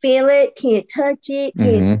can't feel it, can't touch it,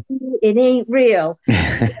 can't see it, it ain't real.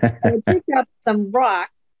 I picked up some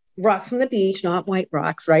rocks from the beach, not white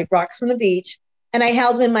rocks, right? Rocks from the beach. And I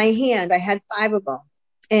held them in my hand. I had 5 of them.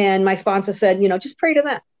 And my sponsor said, just pray to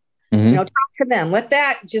them. Talk to them. Let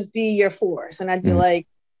that just be your force. And I'd be like,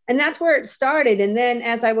 and that's where it started. And then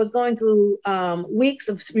as I was going through weeks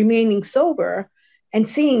of remaining sober and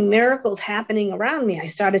seeing miracles happening around me, I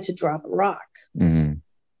started to drop a rock.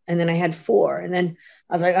 And then I had 4. And then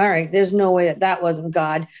I was like, all right, there's no way that wasn't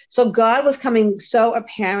God. So God was coming so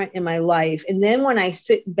apparent in my life. And then when I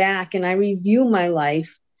sit back and I review my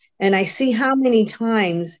life and I see how many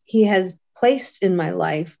times he has placed in my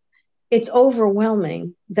life, it's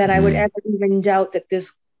overwhelming that I would ever even doubt that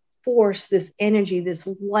this force, this energy, this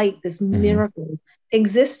light, this miracle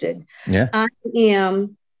existed. Yeah. I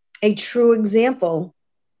am a true example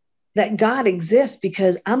that God exists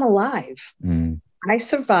because I'm alive. I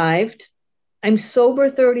survived. I'm sober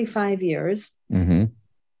 35 years.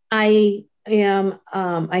 I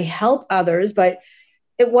help others, but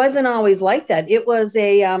it wasn't always like that. It was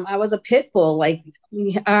I was a pit bull, like,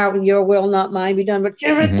 your will, not mine, be done, but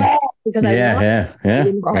give it back, because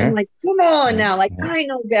I'm like, come on now, like, I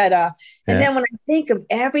know better. And then when I think of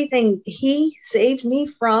everything he saved me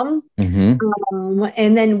from,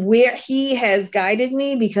 and then where he has guided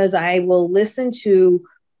me, because I will listen to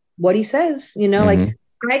what he says, like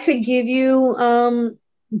I could give you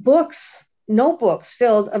notebooks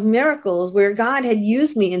filled of miracles where God had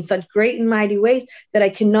used me in such great and mighty ways that I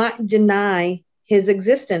cannot deny his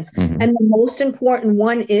existence. And the most important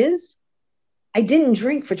one is I didn't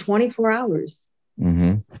drink for 24 hours.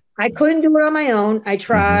 I couldn't do it on my own. I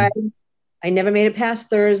tried. I never made it past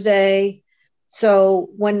Thursday.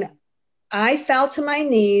 So when I fell to my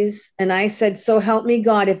knees and I said, so help me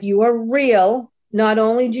God, if you are real, not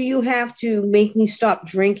only do you have to make me stop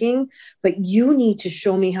drinking, but you need to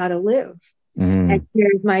show me how to live. And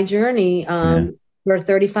here's my journey for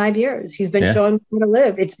 35 years. He's been showing me how to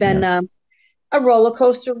live. It's been a roller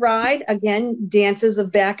coaster ride. Again, dances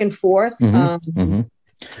of back and forth.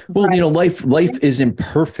 Well, life isn't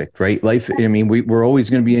perfect, right? Life, I mean, we're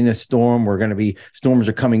always going to be in a storm. Storms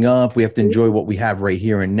are coming up. We have to enjoy what we have right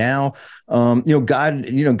here and now. God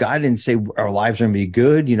didn't say our lives are going to be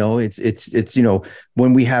good. It's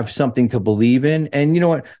when we have something to believe in. And you know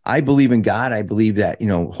what? I believe in God. I believe that,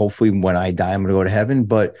 hopefully when I die, I'm going to go to heaven.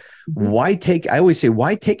 But why take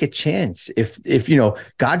a chance if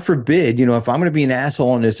God forbid, if I'm going to be an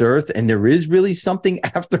asshole on this earth and there is really something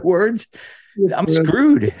afterwards, I'm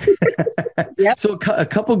screwed. So a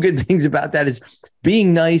couple good things about that is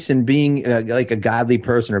being nice and being like a godly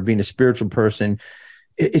person or being a spiritual person.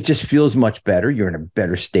 It just feels much better. You're in a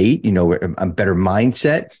better state, a better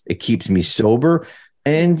mindset. It keeps me sober.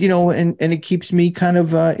 And, and it keeps me kind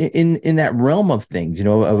of in that realm of things,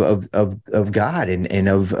 of God and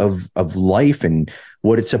of life and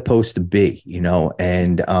what it's supposed to be,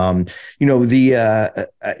 and, I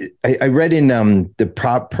read in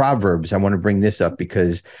the Proverbs. I want to bring this up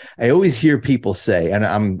because I always hear people say, and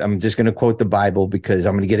I'm just going to quote the Bible because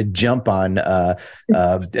I'm going to get a jump on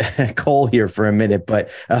Cole here for a minute. But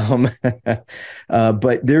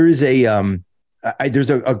there is there's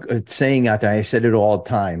a saying out there. I said it all the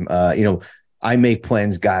time. I make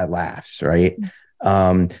plans, God laughs. Right.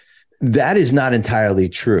 That is not entirely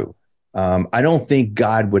true. I don't think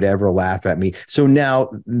God would ever laugh at me. So now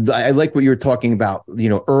I like what you were talking about,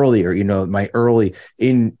 earlier, my early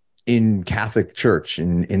in Catholic church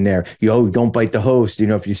and in there, don't bite the host.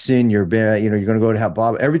 If you sin, you're bad, you're going to go to hell.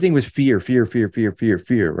 Blah, blah. Everything was fear,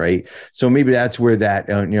 right? So maybe that's where that,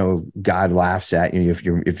 God laughs at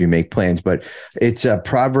you if you make plans. But it's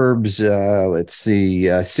Proverbs,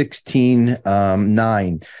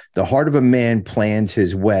 16:9. The heart of a man plans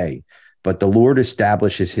his way, but the Lord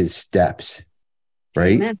establishes his steps.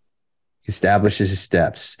 Right? Amen. Establishes his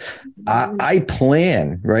steps. I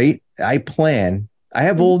plan, right? I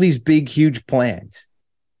have all these big, huge plans,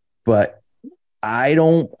 but I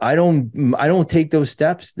don't take those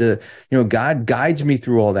steps. God guides me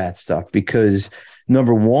through all that stuff because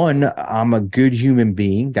number one, I'm a good human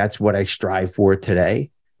being. That's what I strive for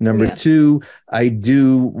today. Number two, I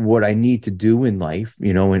do what I need to do in life,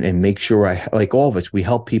 and make sure like all of us, we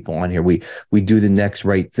help people on here. We do the next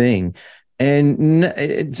right thing. And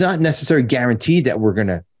it's not necessarily guaranteed that we're going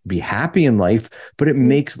to be happy in life, but it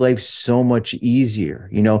makes life so much easier,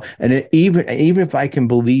 and even if I can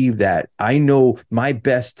believe that, I know my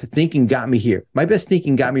best thinking got me here. My best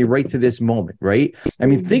thinking got me right to this moment, right? I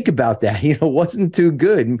mean, think about that. It wasn't too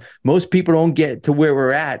good. Most people don't get to where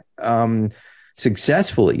we're at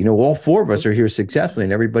successfully. All four of us are here successfully,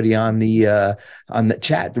 and everybody on the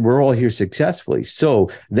chat, we're all here successfully. So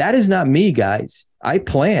that is not me, guys. I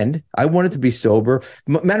wanted to be sober.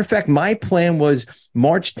 Matter of fact, my plan was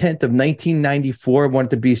March 10th of 1994. I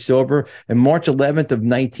wanted to be sober. And March 11th of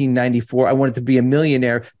 1994, I wanted to be a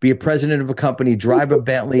millionaire, be a president of a company, drive a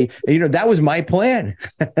Bentley. And, that was my plan.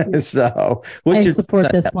 So I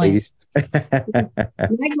support this plan.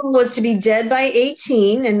 My goal was to be dead by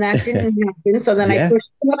 18, and that didn't happen. So then I pushed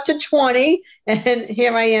up to 20, and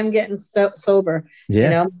here I am getting sober.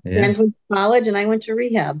 Friends went to college, and I went to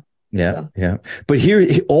rehab. Yeah. But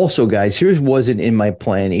here also, guys, here's wasn't in my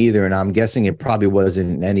plan either. And I'm guessing it probably wasn't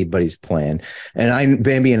in anybody's plan. And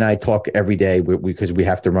Bambi and I talk every day because we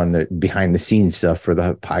have to run the behind the scenes stuff for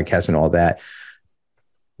the podcast and all that.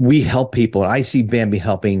 We help people. And I see Bambi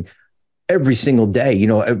helping every single day.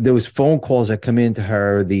 Those phone calls that come into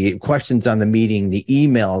her, the questions on the meeting, the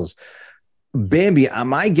emails. Bambi,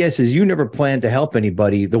 my guess is you never planned to help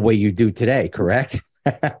anybody the way you do today, correct?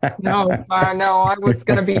 No, I was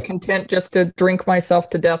going to be content just to drink myself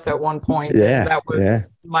to death at one point. Yeah, that was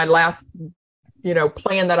my last,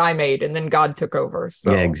 plan that I made, and then God took over.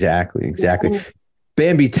 So yeah, exactly.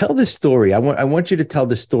 Bambi, tell the story. I want you to tell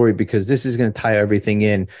the story, because this is going to tie everything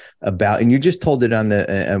in about. And you just told it on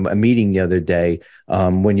a meeting the other day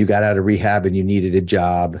when you got out of rehab and you needed a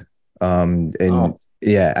job.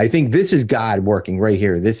 Yeah, I think this is God working right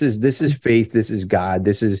here. This is faith. This is God.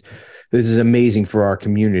 This is amazing for our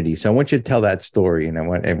community. So I want you to tell that story, and I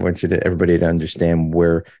want everybody to understand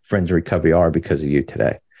where Friends in Recovery are because of you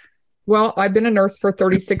today. Well, I've been a nurse for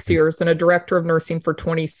 36 years and a director of nursing for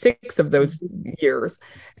 26 of those years,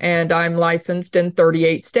 and I'm licensed in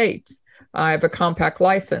 38 states. I have a compact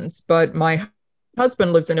license, but my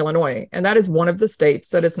husband lives in Illinois, and that is one of the states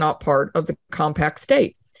that is not part of the compact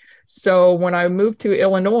state. So when I moved to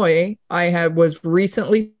Illinois, I was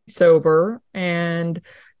recently sober and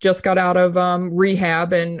just got out of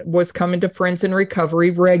rehab and was coming to Friends in Recovery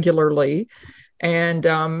regularly, and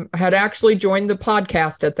had actually joined the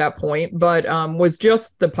podcast at that point, but was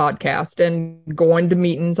just the podcast and going to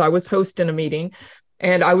meetings. I was hosting a meeting,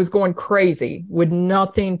 and I was going crazy with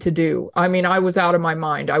nothing to do. I mean, I was out of my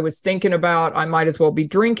mind. I was thinking about, I might as well be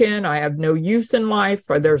drinking. I have no use in life.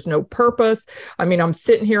 There's no purpose. I mean, I'm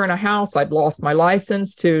sitting here in a house. I'd lost my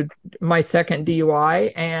license to my second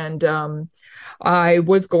DUI, and I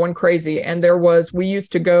was going crazy. And we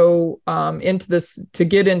used to go to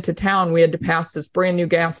get into town, we had to pass this brand new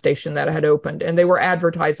gas station that had opened, and they were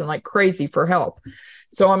advertising like crazy for help.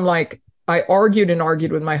 So I'm like, I argued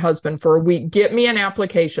with my husband for a week. Get me an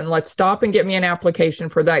application. Let's stop and get me an application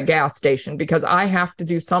for that gas station, because I have to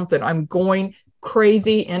do something. I'm going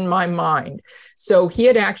crazy in my mind. So he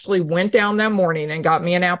had actually went down that morning and got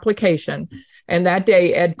me an application. And that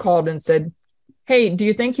day Ed called and said, "Hey, do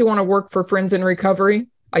you think you want to work for Friends in Recovery?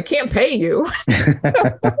 I can't pay you,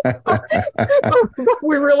 but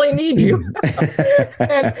we really need you."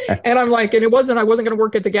 and I'm like, and I wasn't going to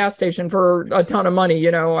work at the gas station for a ton of money.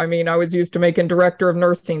 I mean, I was used to making director of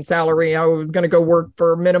nursing salary. I was going to go work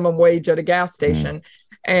for minimum wage at a gas station,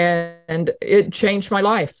 and it changed my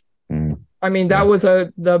life. I mean, that was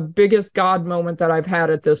the biggest God moment that I've had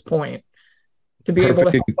at this point, to be able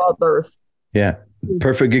to help others. Yeah.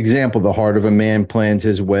 Perfect example. The heart of a man plans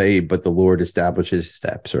his way, but the Lord establishes his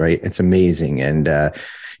steps, right? It's amazing. And,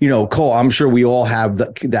 Cole, I'm sure we all have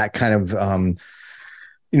that kind of,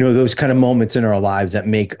 those kind of moments in our lives that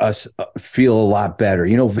make us feel a lot better.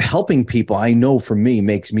 Helping people, I know for me,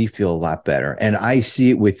 makes me feel a lot better. And I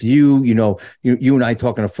see it with you, you and I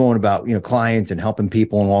talk on the phone about, clients and helping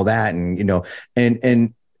people and all that. And,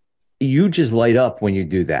 and you just light up when you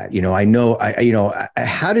do that. I know,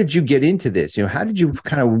 how did you get into this? How did you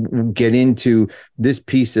kind of get into this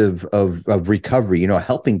piece of recovery,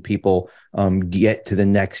 helping people get to the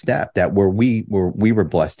next step that we were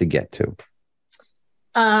blessed to get to?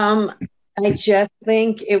 I just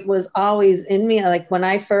think it was always in me. Like when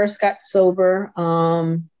I first got sober,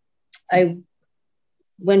 I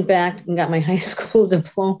went back and got my high school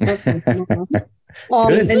diploma. And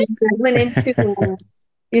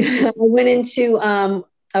I went into,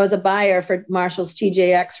 I was a buyer for Marshall's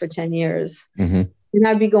TJX for 10 years. Mm-hmm. And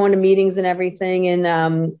I'd be going to meetings and everything.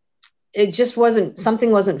 And it just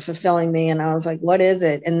something wasn't fulfilling me. And I was like, what is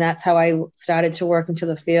it? And that's how I started to work into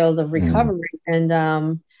the field of recovery.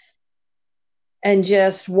 And and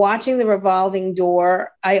just watching the revolving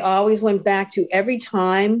door. I always went back to every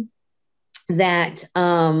time that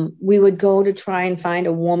we would go to try and find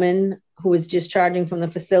a woman who was discharging from the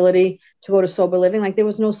facility to go to sober living. Like there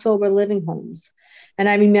was no sober living homes. And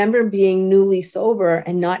I remember being newly sober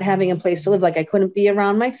and not having a place to live. Like I couldn't be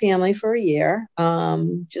around my family for a year.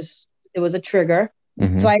 It was a trigger.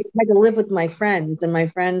 Mm-hmm. So I had to live with my friends, and my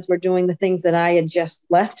friends were doing the things that I had just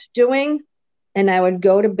left doing. And I would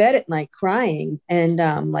go to bed at night crying and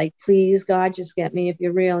like, please, God, just get me, if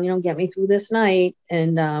you're real, get me through this night.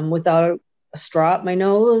 And without a straw up my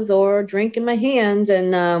nose or a drink in my hand.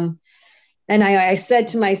 And I said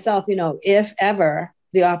to myself, if ever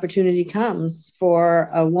the opportunity comes for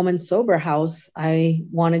a woman's sober house, I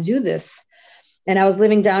want to do this. And I was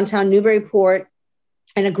living downtown Newburyport,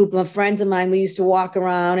 and a group of friends of mine, we used to walk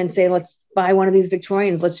around and say, let's buy one of these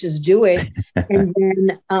Victorians. Let's just do it. And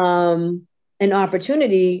then an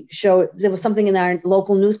opportunity showed, there was something in our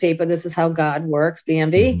local newspaper. This is how God works,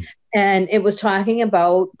 Bambi. Mm-hmm. And it was talking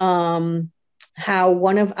about how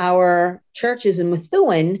one of our churches in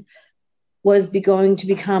Methuen was going to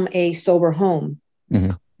become a sober home.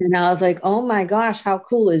 Mm-hmm. And I was like, oh my gosh, how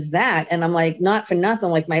cool is that? And I'm like, not for nothing,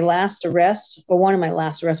 like my last arrest, or one of my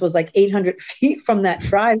last arrests, was like 800 feet from that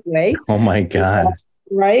driveway. Oh my God.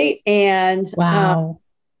 Right. And wow.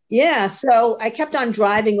 Yeah. So I kept on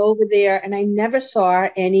driving over there, and I never saw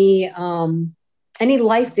any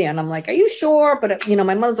life there. And I'm like, are you sure? But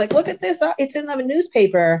my mother's like, look at this. It's in the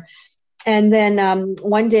newspaper. And then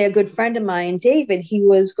one day, a good friend of mine, David, he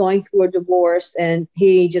was going through a divorce, and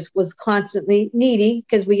he just was constantly needy,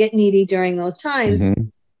 because we get needy during those times. Mm-hmm.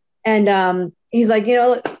 And he's like, I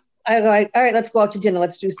go, all right, let's go out to dinner.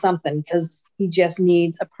 Let's do something, because he just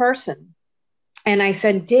needs a person. And I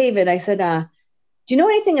said, David, do you know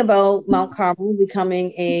anything about Mount Carmel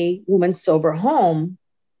becoming a woman's sober home?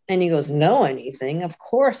 And he goes, know anything? Of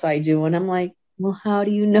course I do. And I'm like, well, how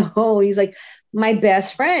do you know? He's like, my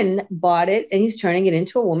best friend bought it, and he's turning it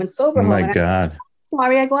into a woman's sober home. Oh my God.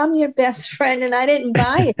 Sorry. I go, I'm your best friend, and I didn't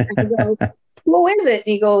buy it. I go, who is it?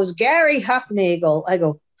 And he goes, Gary Huffnagel. I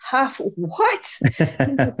go, Huff, what?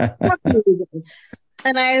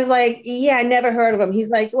 And I was like, yeah, I never heard of him. He's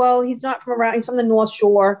like, well, he's not from around. He's from the North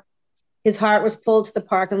Shore. His heart was pulled to the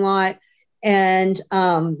parking lot. And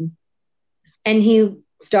he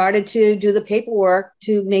started to do the paperwork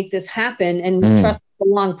to make this happen, and trust the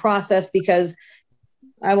long process, because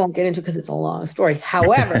I won't get into it because it's a long story.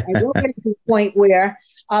 However, I will get to the point where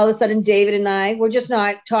all of a sudden David and I were just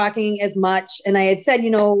not talking as much. And I had said,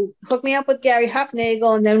 hook me up with Gary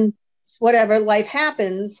Huffnagel, and then whatever, life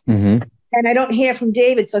happens. Mm-hmm. And I don't hear from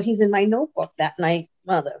David. So he's in my notebook that night.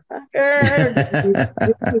 Motherfucker.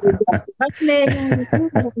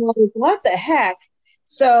 What the heck?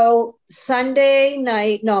 So Monday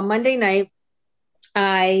night,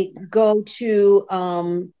 I go to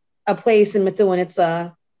a place in Methuen. It's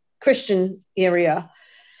a Christian area.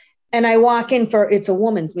 And I walk in it's a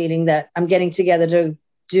women's meeting that I'm getting together to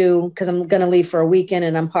do, because I'm going to leave for a weekend,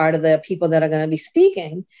 and I'm part of the people that are going to be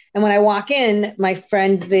speaking. And when I walk in, my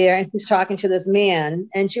friend's there, and he's talking to this man.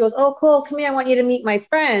 And she goes, oh, Cole, come here. I want you to meet my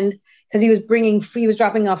friend. Because he was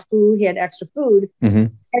dropping off food. He had extra food. Mm-hmm.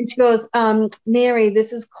 And she goes, Mary,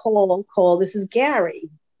 this is Cole. Cole, this is Gary.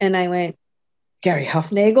 And I went, Gary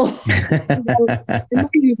Huffnagel?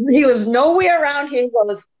 He lives nowhere around here. He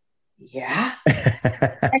goes, yeah.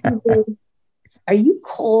 And he goes, are you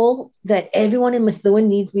Cole that everyone in Methuen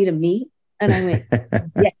needs me to meet? And I went,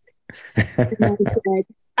 yes. And I said,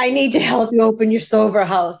 I need to help you open your sober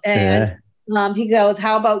house. And he goes,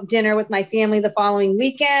 how about dinner with my family the following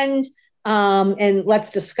weekend? And let's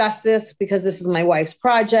discuss this, because this is my wife's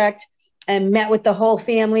project. And met with the whole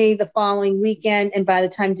family the following weekend. And by the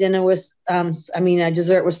time dinner was,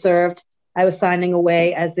 dessert was served, I was signing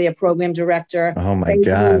away as their program director. Oh my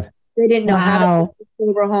God. They didn't know how to open a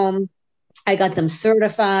sober home. I got them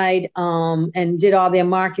certified, and did all their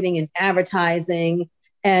marketing and advertising.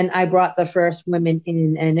 And I brought the first women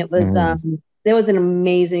in, and it was, there was an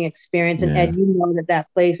amazing experience. And Ed, that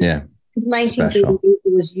place, it's 1938.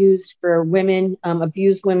 It was used for women,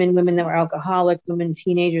 abused women that were alcoholic, women,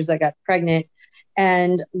 teenagers that got pregnant.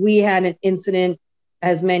 And we had an incident,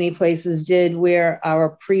 as many places did, where our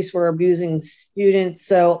priests were abusing students.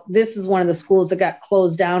 So this is one of the schools that got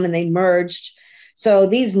closed down, and they merged. So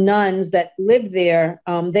these nuns that lived there,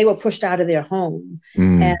 they were pushed out of their home,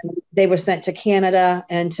 and they were sent to Canada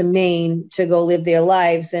and to Maine to go live their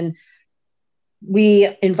lives. And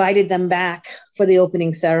we invited them back for the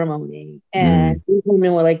opening ceremony. And these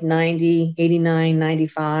women were like 90, 89,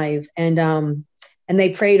 95. And they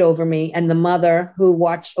prayed over me. And the mother who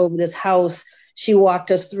watched over this house, she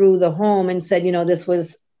walked us through the home and said, this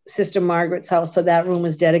was Sister Margaret's house. So that room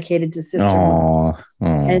was dedicated to Sister Margaret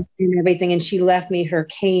and everything. And she left me her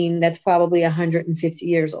cane that's probably 150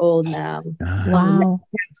 years old now. Wow.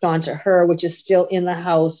 Passed on to her, which is still in the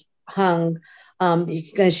house, hung.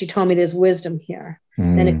 Because she told me there's wisdom here.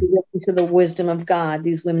 And if you listen to the wisdom of God,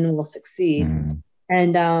 these women will succeed.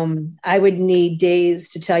 And I would need days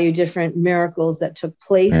to tell you different miracles that took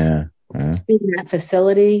place in that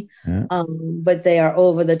facility. But they are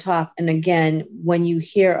over the top. And again, when you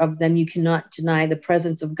hear of them, you cannot deny the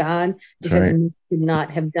presence of God, because you could not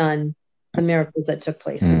have done the miracles that took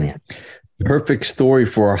place in there. Perfect story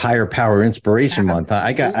for Higher Power Inspiration Month.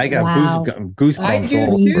 I got goosebumps. I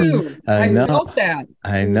do too. I felt that.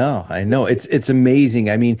 I know. It's amazing.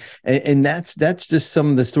 I mean, and that's just some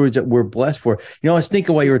of the stories that we're blessed for. I was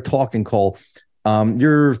thinking while you were talking, Cole,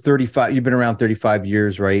 you're 35. You've been around 35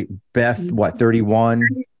 years, right? Beth, what, 31?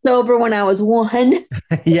 Sober when I was 1.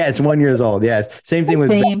 Yes, 1 year old. Yes. Same thing with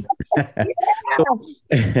Same. So,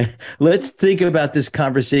 let's think about this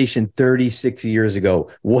conversation 36 years ago.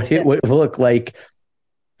 What it would look like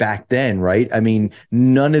back then, right? I mean,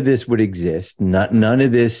 none of this would exist. None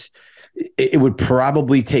of this. It would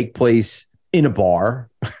probably take place in a bar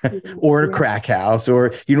or a crack house,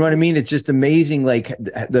 or you know what I mean? It's just amazing, like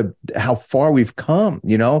how far we've come,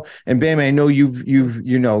 And Bambi, I know you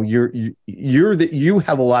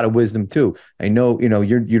have a lot of wisdom too. I know,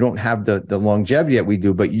 you don't have the longevity that we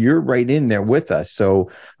do, but you're right in there with us.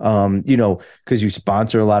 So, because you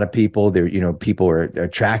sponsor a lot of people, people are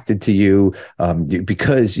attracted to you,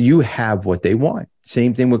 because you have what they want.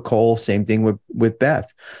 Same thing with Cole. Same thing with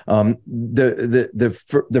Beth. The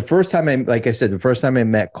first time the first time I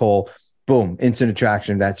met Cole, boom, instant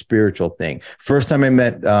attraction, that spiritual thing. First time I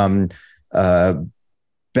met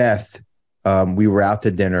Beth, we were out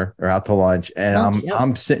to dinner or out to lunch, and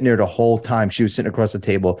I'm sitting there the whole time. She was sitting across the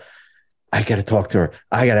table. I got to talk to her.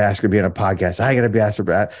 I got to ask her to be on a podcast. I got to be asked her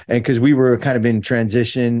about, and because we were kind of in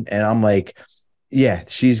transition, and I'm like, yeah,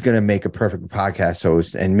 she's going to make a perfect podcast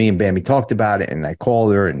host. And me and Bambi talked about it, and I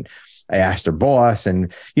called her and I asked her boss,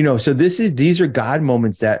 and, so these are God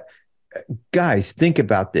moments that, guys, think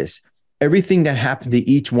about this. Everything that happened to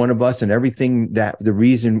each one of us, and everything that the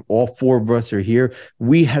reason all 4 of us are here,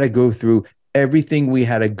 we had to go through everything we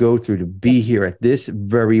had to go through to be here at this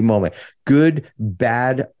very moment. Good,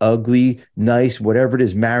 bad, ugly, nice, whatever it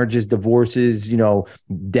is, marriages, divorces,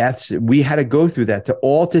 deaths. We had to go through that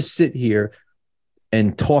to sit here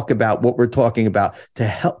and talk about what we're talking about, to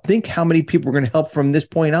help. Think how many people we're going to help from this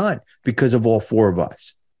point on because of all 4 of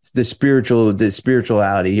us. The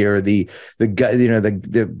spirituality here, the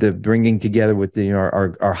bringing together with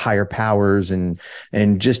our higher powers, and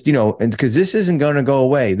just, and because this isn't going to go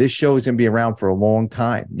away. This show is going to be around for a long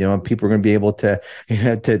time. People are going to be able to,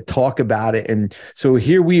 to talk about it. And so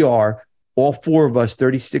here we are, all 4 of us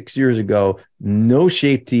 36 years ago, no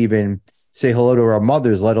shape to even say hello to our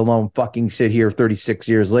mothers, let alone fucking sit here 36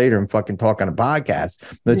 years later and fucking talk on a podcast.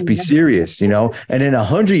 Let's be serious, And in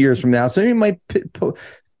 100 years from now, somebody might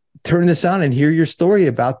turn this on and hear your story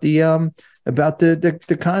about the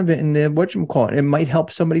convent and the whatchamacallit. It might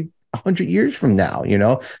help somebody 100 years from now,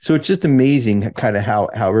 So it's just amazing kind of how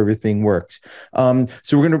everything works. So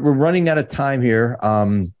we're running out of time here.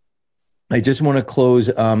 I just want to close.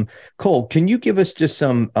 Cole, can you give us just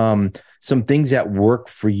some things that work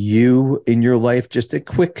for you in your life? Just a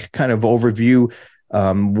quick kind of overview.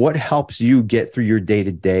 What helps you get through your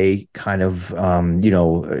day-to-day kind of,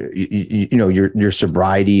 your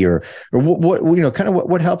sobriety, or what kind of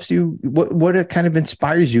what helps you, what kind of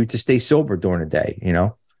inspires you to stay sober during the day,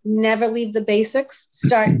 Never leave the basics.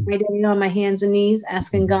 Start my day on my hands and knees,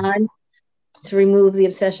 asking God to remove the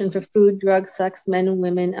obsession for food, drugs, sex, men and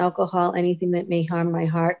women, alcohol, anything that may harm my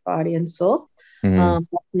heart, body, and soul.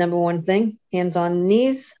 Number one thing, hands on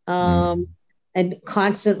knees, and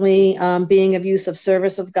constantly being of use of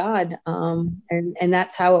service of God. And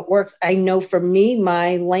that's how it works. I know for me,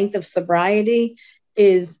 my length of sobriety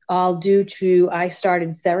is all due to, I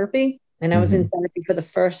started therapy, and I was in therapy for the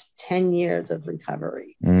first 10 years of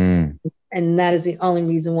recovery. And that is the only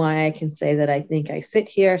reason why I can say that I think I sit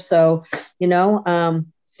here. So,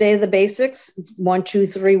 stay to the basics, 1, 2,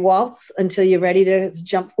 3 waltz until you're ready to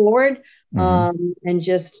jump forward, and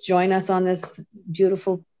just join us on this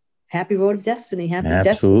beautiful, happy road of destiny.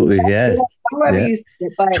 Absolutely. Destiny. Yeah.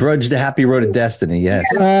 Trudge the happy road of destiny. Yes.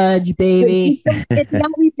 Trudge, baby. If you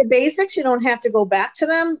don't read the basics, you don't have to go back to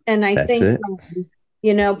them. And I think,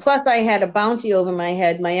 plus I had a bounty over my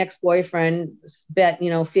head. My ex-boyfriend bet,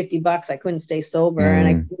 $50 I couldn't stay sober, and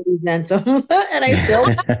I couldn't resent him. And I still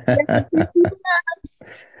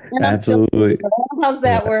absolutely. How's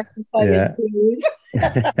that work? Yeah.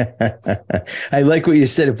 I like what you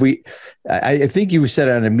said. I think you said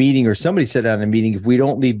on a meeting, or somebody said on a meeting, if we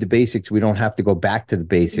don't leave the basics, we don't have to go back to the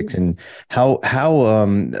basics. And how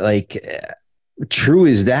true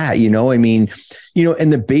is that? I mean,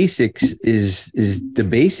 and the basics is the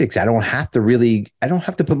basics. I don't have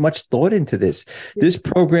to put much thought into this. This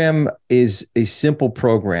program is a simple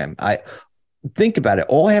program. I think about it.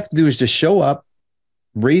 All I have to do is just show up,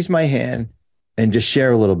 raise my hand, and just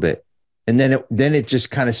share a little bit. And then it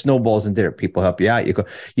just kind of snowballs into there. People help you out.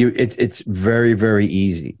 It's very, very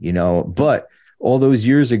easy, but all those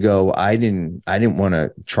years ago, I didn't want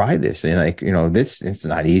to try this. And it's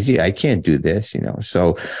not easy. I can't do this,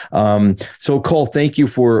 So Cole, thank you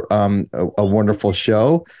for a wonderful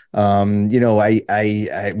show. We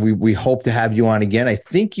hope to have you on again. I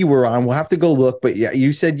think you were on, we'll have to go look, but yeah,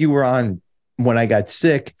 you said you were on when I got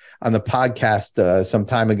sick on the podcast some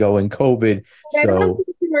time ago in COVID. I don't think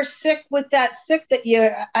you were sick with that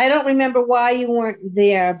year. I don't remember why you weren't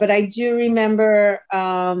there, but I do remember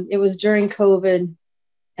it was during COVID,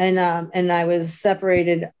 and I was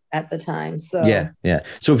separated at the time. So yeah.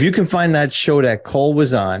 So if you can find that show that Cole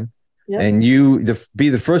was on, and you be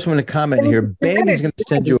the first one to comment here, Bambi's going to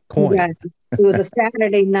send you a coin. Yeah. It was a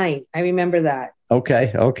Saturday night. I remember that.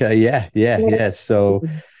 Okay. Yeah.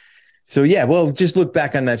 So yeah, well, just look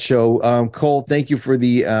back on that show. Cole, thank you for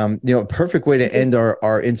the perfect way to end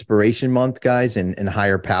our inspiration month, guys. And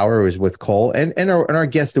higher power was with Cole, and our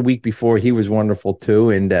guest the week before, he was wonderful too,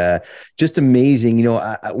 and just amazing.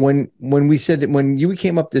 When you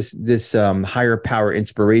came up this higher power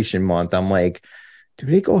inspiration month, I'm like, do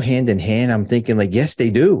they go hand in hand? I'm thinking like, yes, they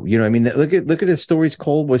do. I mean, look at the stories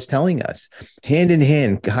Cole was telling us, hand in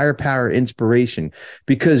hand, higher power inspiration,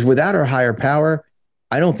 because without our higher power,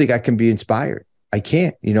 I don't think I can be inspired. I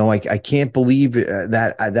can't, I can't believe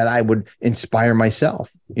that I would inspire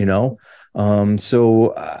myself,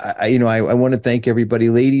 So I want to thank everybody,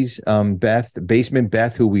 ladies. Beth, Basement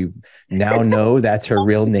Beth, who we now know that's her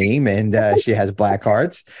real name, and she has black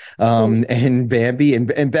hearts. And Bambi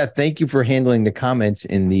and Beth, thank you for handling the comments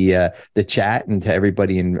in the chat, and to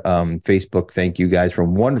everybody in Facebook. Thank you guys for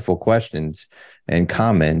wonderful questions and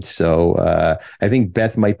comments. So I think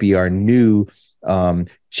Beth might be our new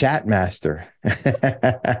chat master.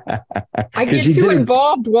 I get too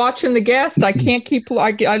involved watching the guest. I can't keep. I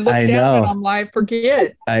look down and I'm like,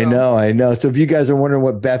 forget. So. I know. So if you guys are wondering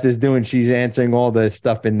what Beth is doing, she's answering all the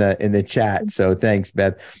stuff in the chat. So thanks,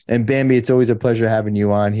 Beth. And Bambi, it's always a pleasure having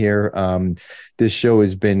you on here. This show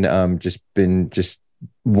has been just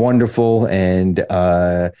wonderful, and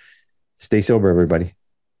stay sober, everybody.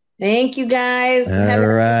 Thank you, guys. All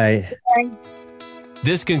right.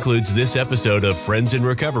 This concludes this episode of Friends in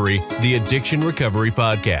Recovery, the Addiction Recovery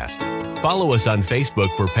Podcast. Follow us on Facebook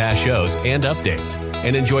for past shows and updates,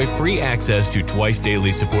 and enjoy free access to twice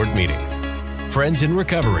daily support meetings. Friends in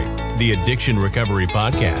Recovery, the Addiction Recovery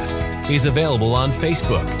Podcast, is available on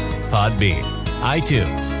Facebook, Podbean,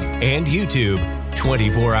 iTunes, and YouTube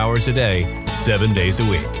 24 hours a day, 7 days a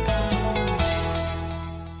week.